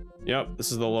 Yep,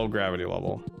 this is the low gravity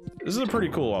level. This is a pretty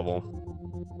cool level.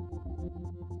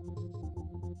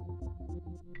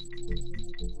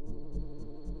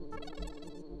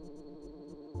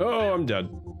 Oh, I'm dead.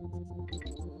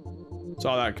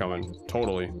 Saw that coming.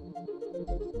 Totally.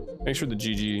 Thanks for the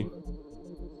GG.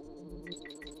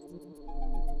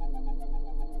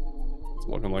 What's it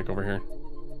looking like over here?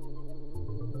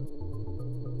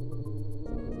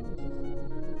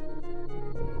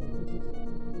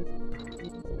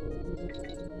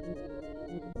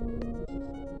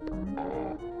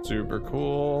 Super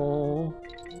cool.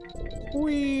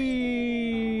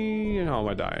 Whee! How am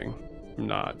I dying? I'm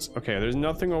not. Okay, there's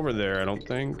nothing over there, I don't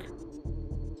think.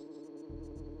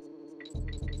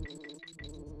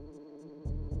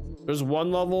 There's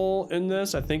one level in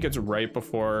this. I think it's right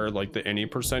before like the any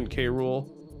 % K rule.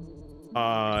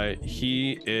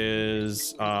 He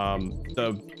is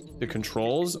the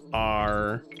controls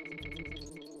are,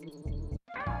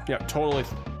 yeah, totally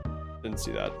didn't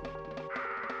see that.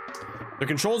 The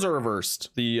controls are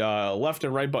reversed. The left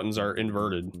and right buttons are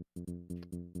inverted.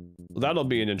 That'll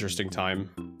be an interesting time.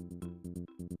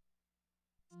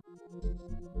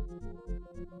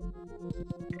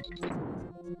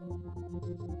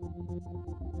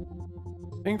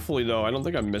 Thankfully, though, I don't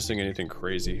think I'm missing anything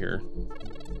crazy here.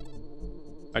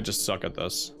 I just suck at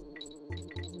this.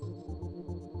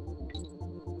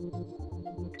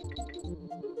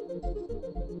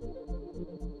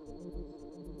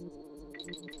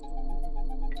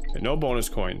 Okay, no bonus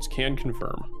coins. Can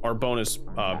confirm. Or bonus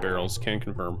barrels. Can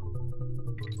confirm.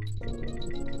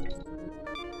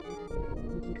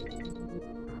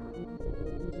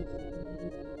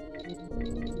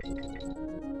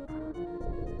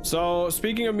 So,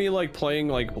 speaking of me, like, playing,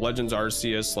 like, Legends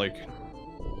Arceus, like,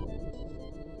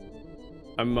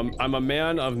 I'm a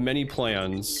man of many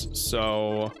plans,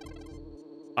 so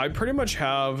I pretty much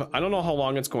have, I don't know how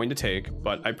long it's going to take,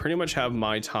 but I pretty much have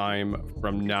my time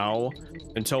from now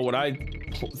until what I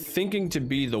thinking to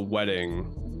be the wedding,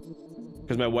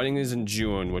 because my wedding is in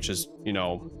June, which is, you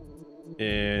know,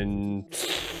 in,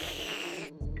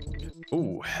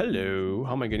 oh, hello,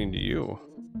 how am I getting to you?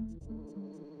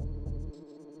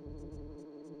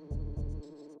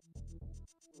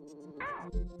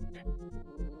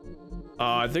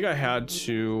 I think I had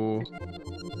to...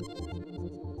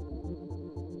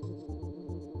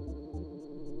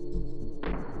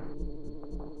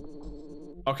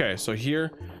 Okay, so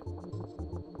here...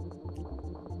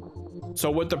 So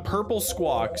with the purple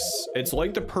squawks, it's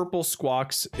like the purple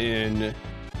squawks in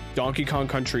Donkey Kong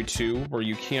Country 2, where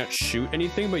you can't shoot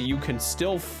anything, but you can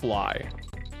still fly.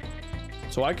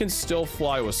 So I can still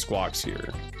fly with squawks here.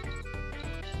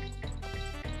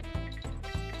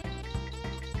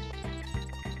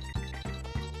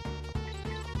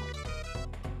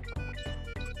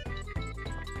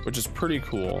 Which is pretty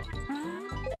cool.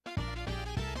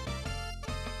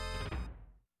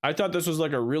 I thought this was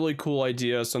like a really cool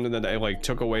idea, something that they like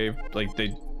took away, like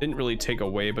they didn't really take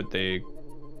away, but they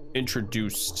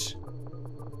introduced.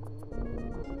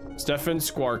 Stefan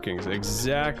Squarkings,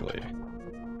 exactly.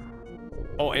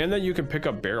 Oh, and then you can pick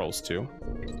up barrels too.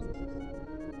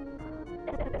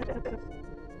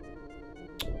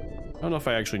 I don't know if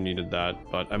I actually needed that,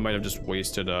 but I might have just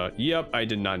wasted a... Yep, I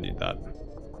did not need that.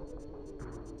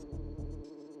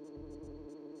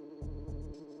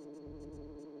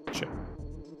 Shit.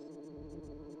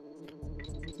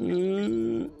 I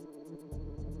mean,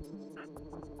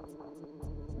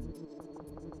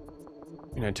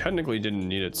 I technically didn't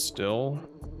need it still.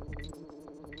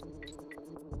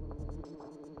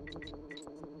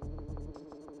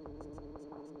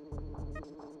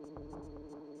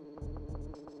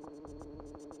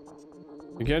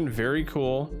 Again, very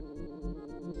cool.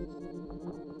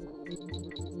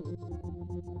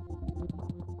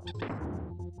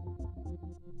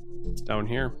 It's down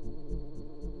here.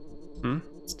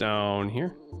 It's down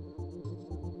here.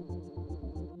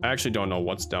 I actually don't know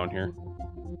what's down here.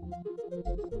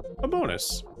 A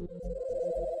bonus.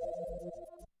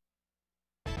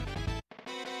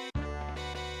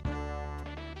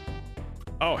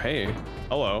 Oh, hey.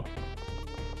 Hello.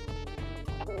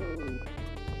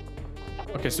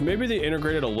 Okay, so maybe they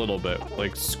integrated a little bit,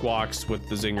 like squawks with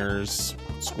the zingers,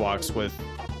 squawks with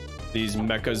these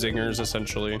mecha zingers,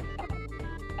 essentially.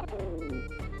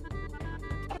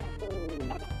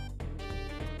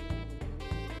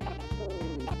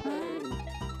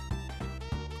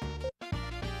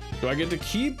 Do I get to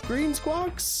keep green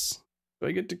squawks? Do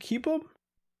I get to keep them?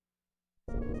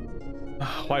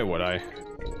 Why would I?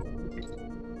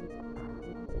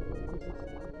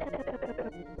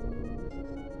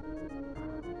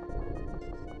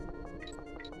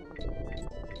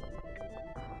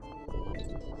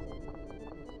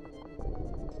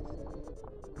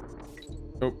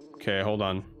 Okay, hold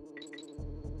on.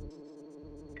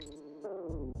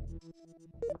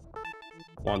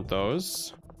 Want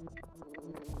those?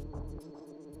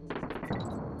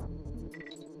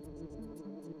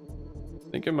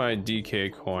 Thinking my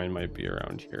DK coin might be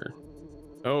around here.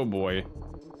 Oh boy.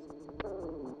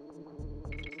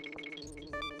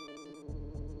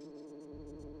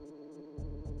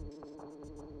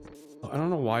 I don't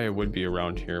know why it would be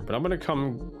around here, but I'm gonna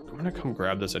come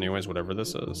grab this anyways, whatever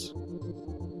this is.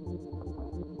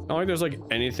 Not like there's like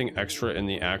anything extra in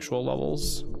the actual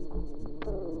levels.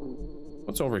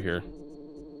 What's over here?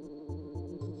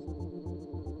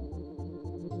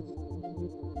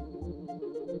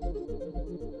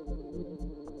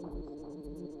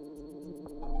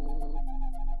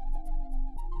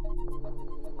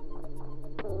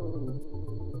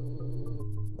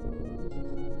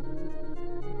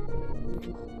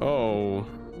 Oh.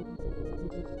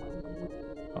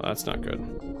 Oh, that's not good.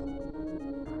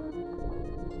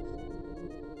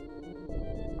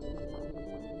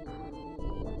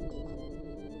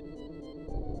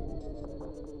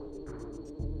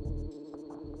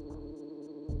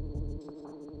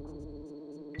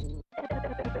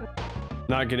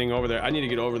 Not getting over there. I need to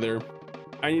get over there.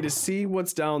 I need to see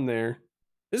what's down there.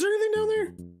 Is there anything down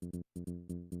there?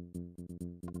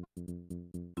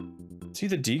 See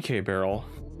the DK barrel.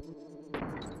 All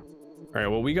right,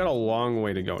 well, we got a long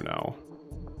way to go now.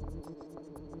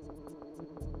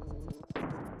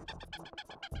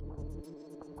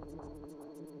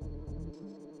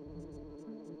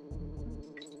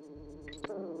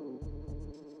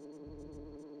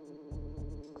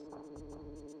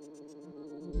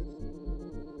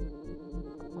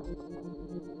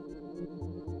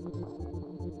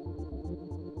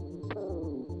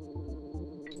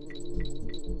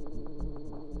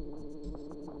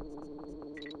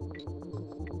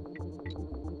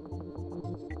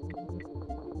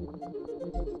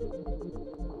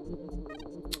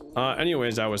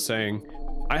 Anyways, I was saying,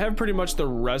 I have pretty much the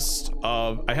rest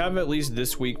of, I have at least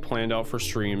this week planned out for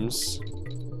streams.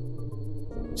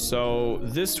 So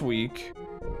this week,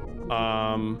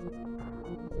 oh,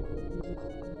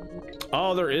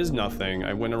 there is nothing.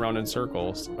 I went around in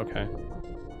circles. Okay.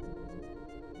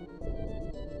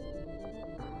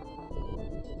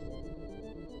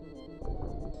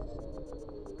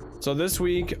 So this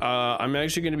week, I'm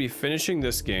actually going to be finishing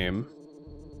this game.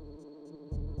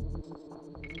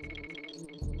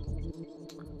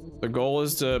 The goal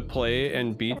is to play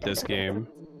and beat this game.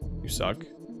 You suck.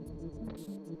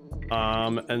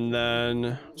 And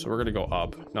then, so we're gonna go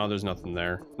up. No, there's nothing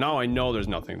there. Now I know there's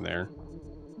nothing there.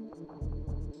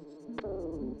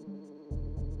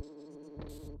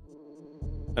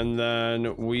 And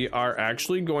then we are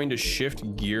actually going to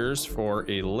shift gears for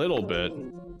a little bit.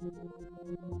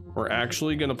 We're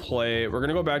actually gonna play, we're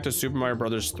gonna go back to Super Mario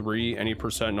Brothers 3, any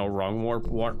percent no wrong warp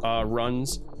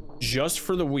runs, just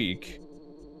for the week.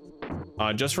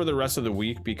 Just for the rest of the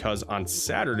week, because on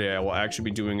Saturday I will actually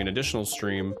be doing an additional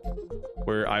stream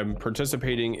where I'm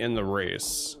participating in the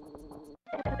race.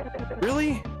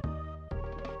 Really?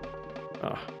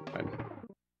 Oh, fine.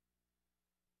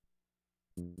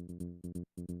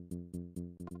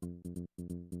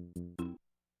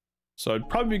 So it'd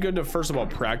probably be good to first of all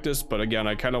practice, but again,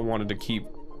 I kind of wanted to keep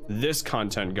this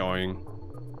content going.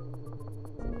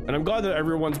 And I'm glad that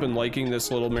everyone's been liking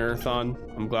this little marathon.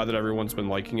 I'm glad that everyone's been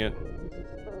liking it.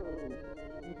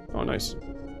 Oh, nice.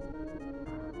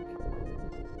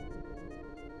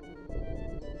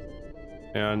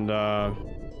 And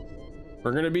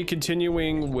we're gonna be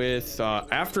continuing with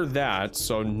after that,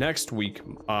 so next week,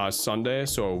 Sunday,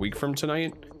 so a week from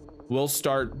tonight, we'll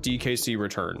start DKC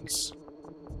Returns.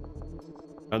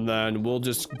 And then we'll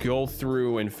just go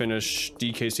through and finish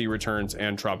DKC Returns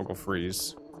and Tropical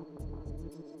Freeze.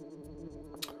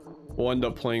 We'll end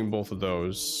up playing both of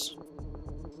those.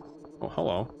 Oh,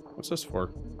 hello. What's this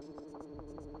for?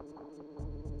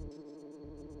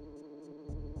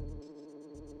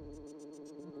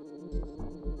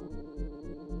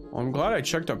 Well, I'm glad I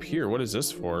checked up here. What is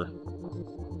this for?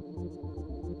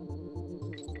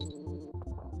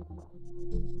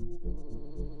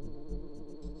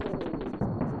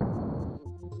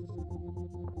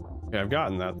 Yeah, I've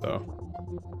gotten that though.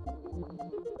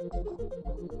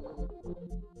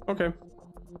 Okay.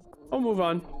 I'll move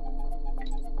on.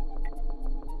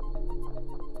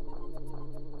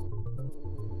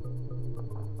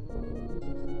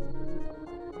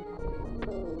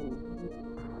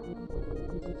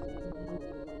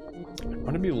 I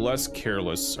want to be less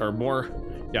careless, or more,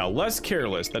 yeah, less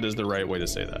careless. That is the right way to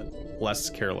say that. Less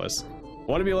careless. I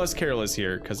want to be less careless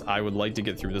here because I would like to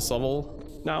get through this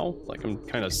level now. Like, I'm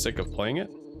kind of sick of playing it.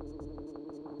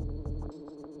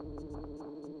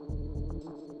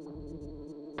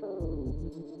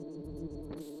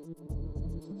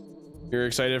 You're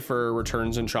excited for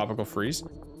Returns and Tropical Freeze?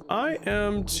 I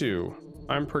am too.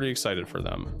 I'm pretty excited for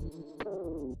them.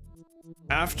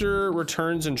 After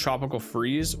Returns and Tropical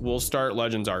Freeze, we'll start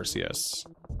Legends Arceus.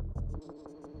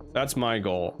 That's my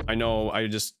goal. I know I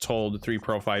just told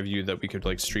 3Pro5U that we could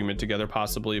like stream it together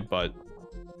possibly, but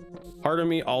part of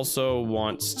me also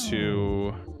wants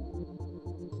to...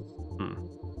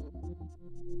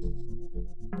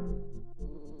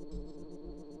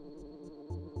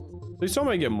 At least I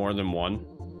might get more than one.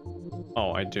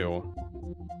 Oh, I do.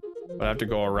 But I have to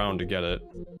go around to get it.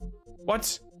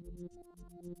 What?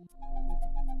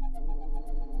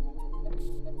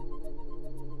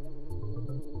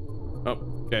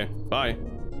 Oh, okay. Bye.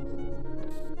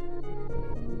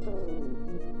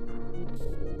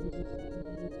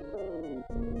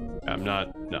 I'm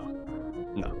not... No.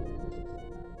 No.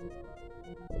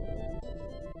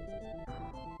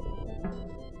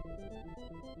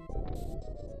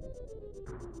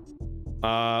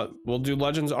 We'll do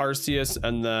Legends Arceus,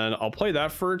 and then I'll play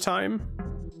that for a time.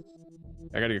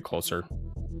 I gotta get closer.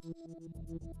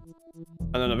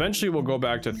 And then eventually we'll go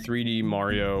back to 3D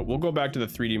Mario. We'll go back to the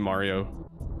 3D Mario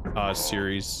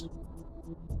series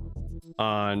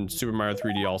on Super Mario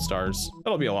 3D All-Stars.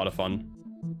 That'll be a lot of fun.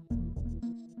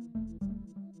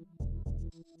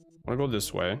 I want to go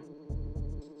this way.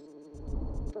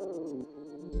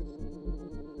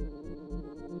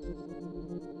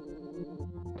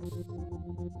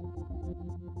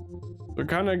 So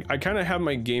I kind of have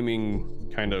my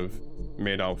gaming kind of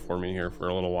made out for me here for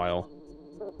a little while.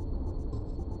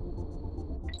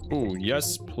 Ooh,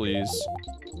 yes, please.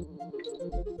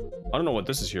 I don't know what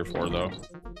this is here for, though.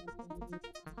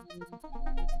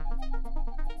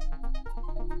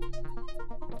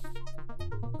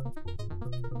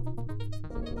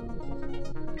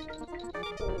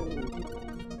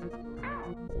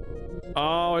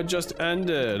 Oh, it just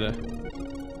ended.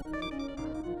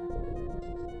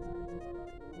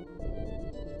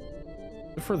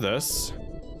 For this,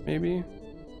 maybe?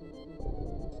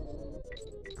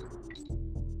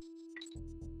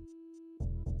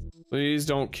 Please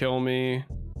don't kill me.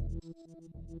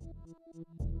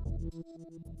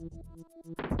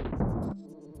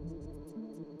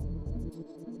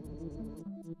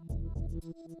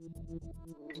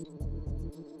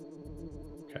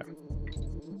 Okay.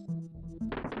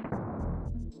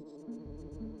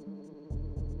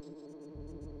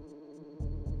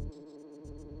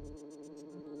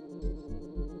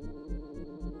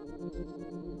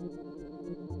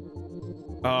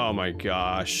 Oh my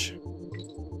gosh.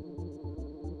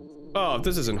 Oh, if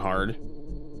this isn't hard.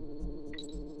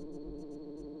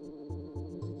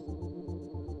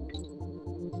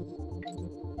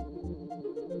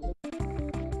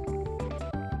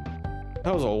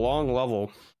 That was a long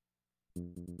level.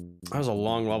 That was a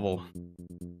long level.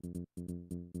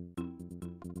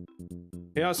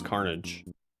 Chaos Carnage.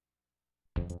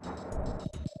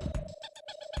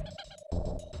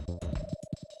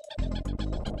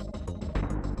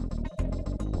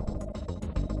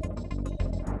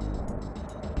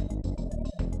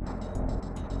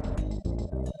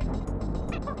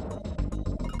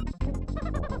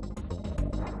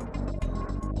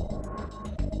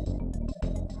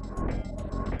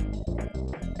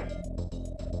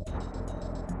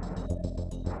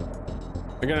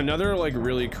 Again, another like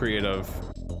really creative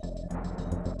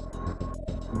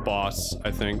boss, I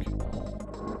think.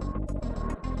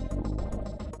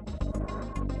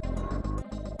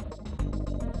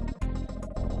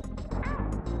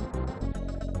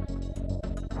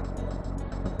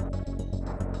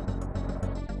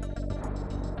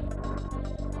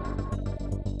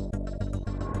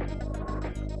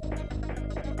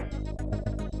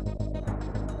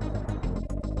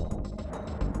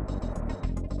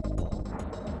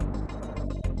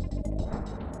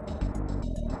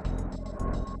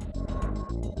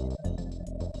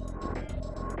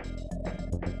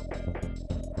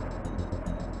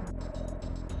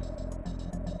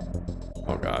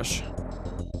 Oh gosh.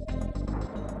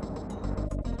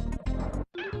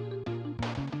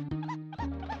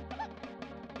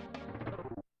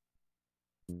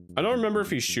 I don't remember if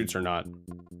he shoots or not. All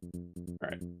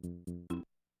right.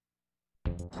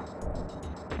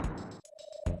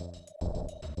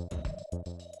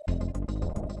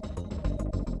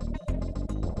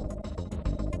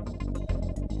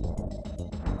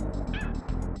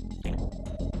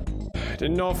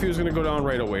 Didn't know if he was gonna go down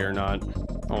right away or not.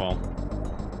 Oh well.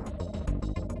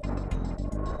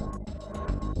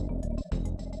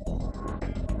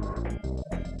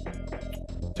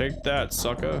 Take that,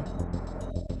 sucker.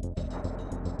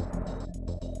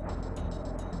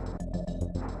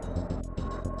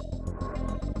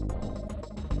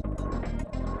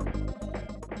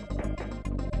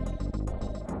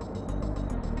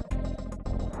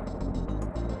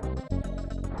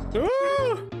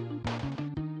 Ah!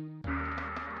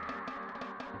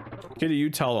 Kitty, you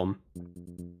tell him.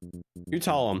 You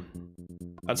tell him.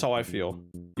 That's how I feel.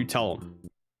 You tell him.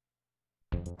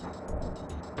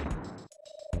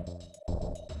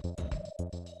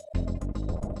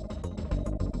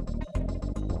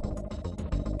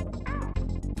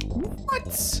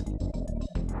 What?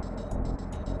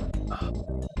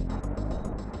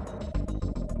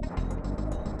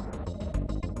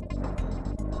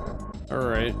 All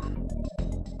right.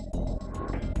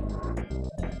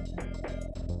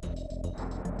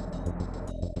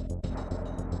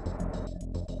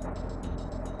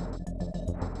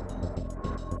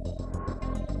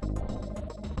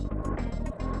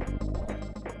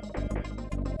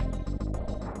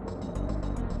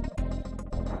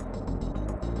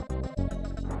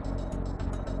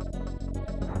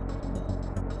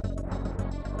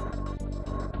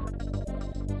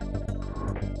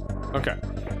 Okay.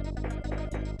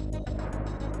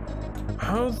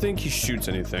 I don't think he shoots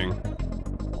anything.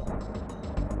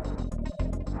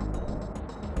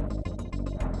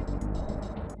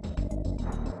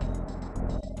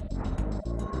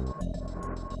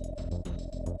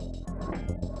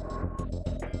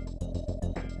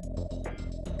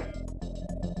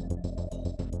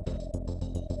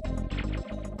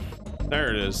 There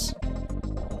it is.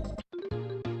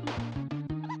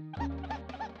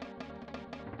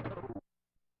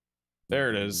 There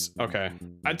it is. Okay.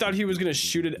 I thought he was gonna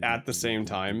shoot it at the same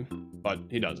time, but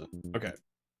he doesn't. Okay.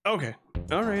 Okay.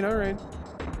 All right. All right.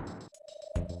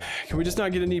 Can we just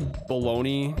not get any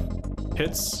baloney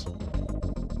hits?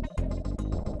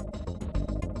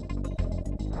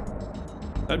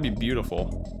 That'd be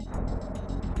beautiful.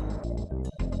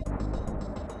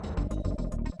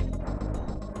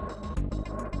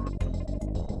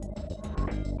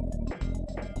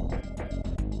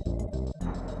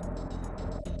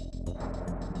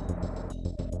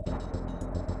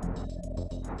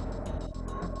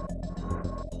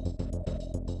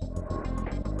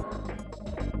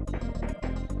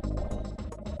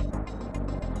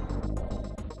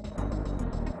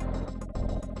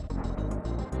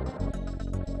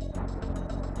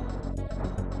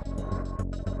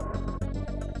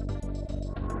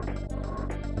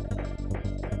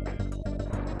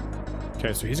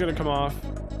 Okay, so he's gonna come off.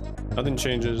 Nothing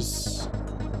changes.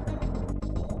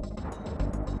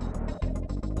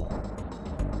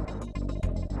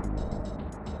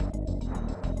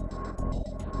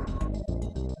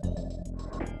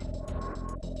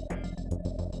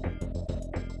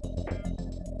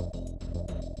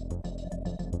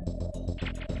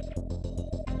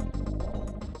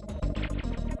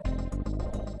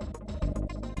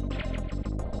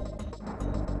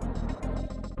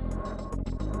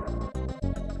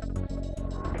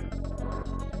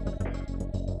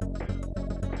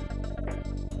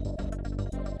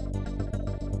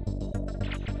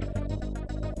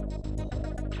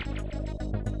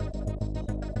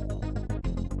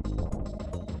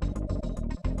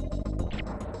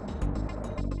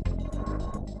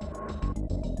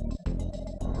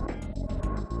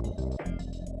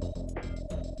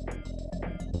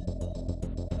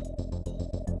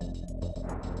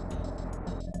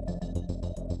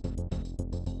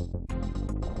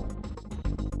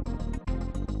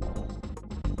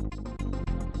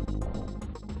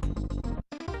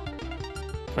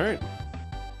 All right.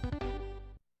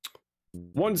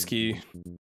 One ski.